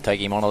think they might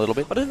take him on a little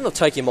bit? I don't think they'll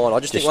take him on. I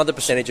just think once the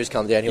percentages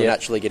come down, he'll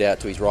naturally get out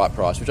to his right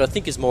price, which I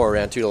think is more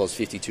around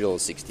 $2.50,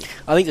 $2.60.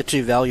 I think the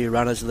 2 value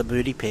runners are the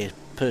Moody pair,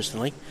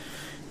 personally.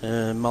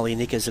 Molly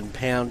Knickers and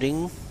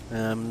Pounding.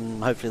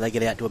 Hopefully they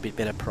get out to a bit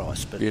better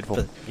price.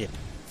 Beautiful. Yeah.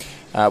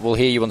 We'll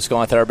hear you on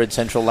Sky Thoroughbred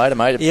Central later,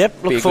 mate.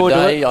 Yep, look forward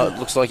to it.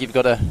 Looks like you've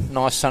got a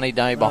nice sunny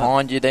day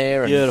behind you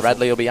there, and beautiful.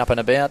 Bradley will be up and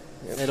about.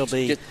 It'll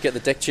be get the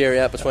deck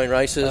chair out between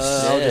races.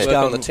 I'll just work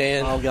go on the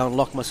tan. I'll go and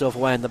lock myself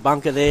away in the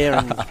bunker there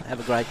and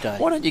have a great day.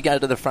 Why don't you go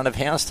to the front of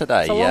house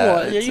today?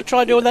 You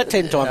try doing that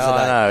 10 times a day.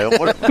 I know.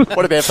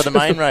 What about for the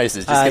main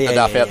races? Just get the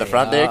duff out the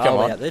front there. Come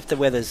on. If the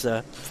weather's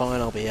fine,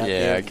 I'll be out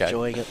there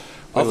enjoying it.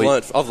 I've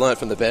learnt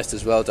from the best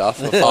as well,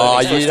 Duff. You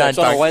don't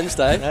on a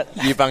Wednesday.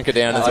 You bunker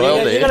down as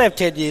well. You've got to have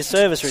 10 years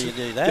service when you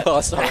do that. Oh,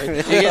 sorry.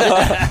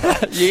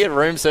 You get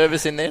room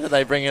service in there? Do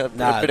they bring a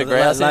bit of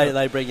grouse in?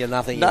 They bring you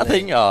nothing.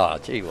 Nothing? Oh,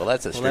 gee, well,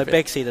 that's a strip. Well,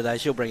 Beck's here today.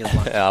 She'll bring us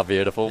lunch. Oh,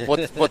 beautiful.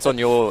 What's on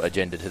your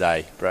agenda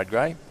today, Brad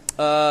Gray?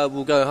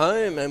 We'll go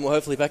home and we'll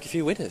hopefully back a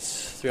few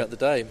winners throughout the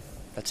day.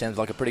 That sounds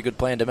like a pretty good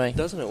plan to me.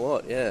 Doesn't it?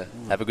 What? Yeah.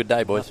 Have a good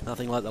day, boys.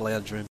 Nothing like the lounge room.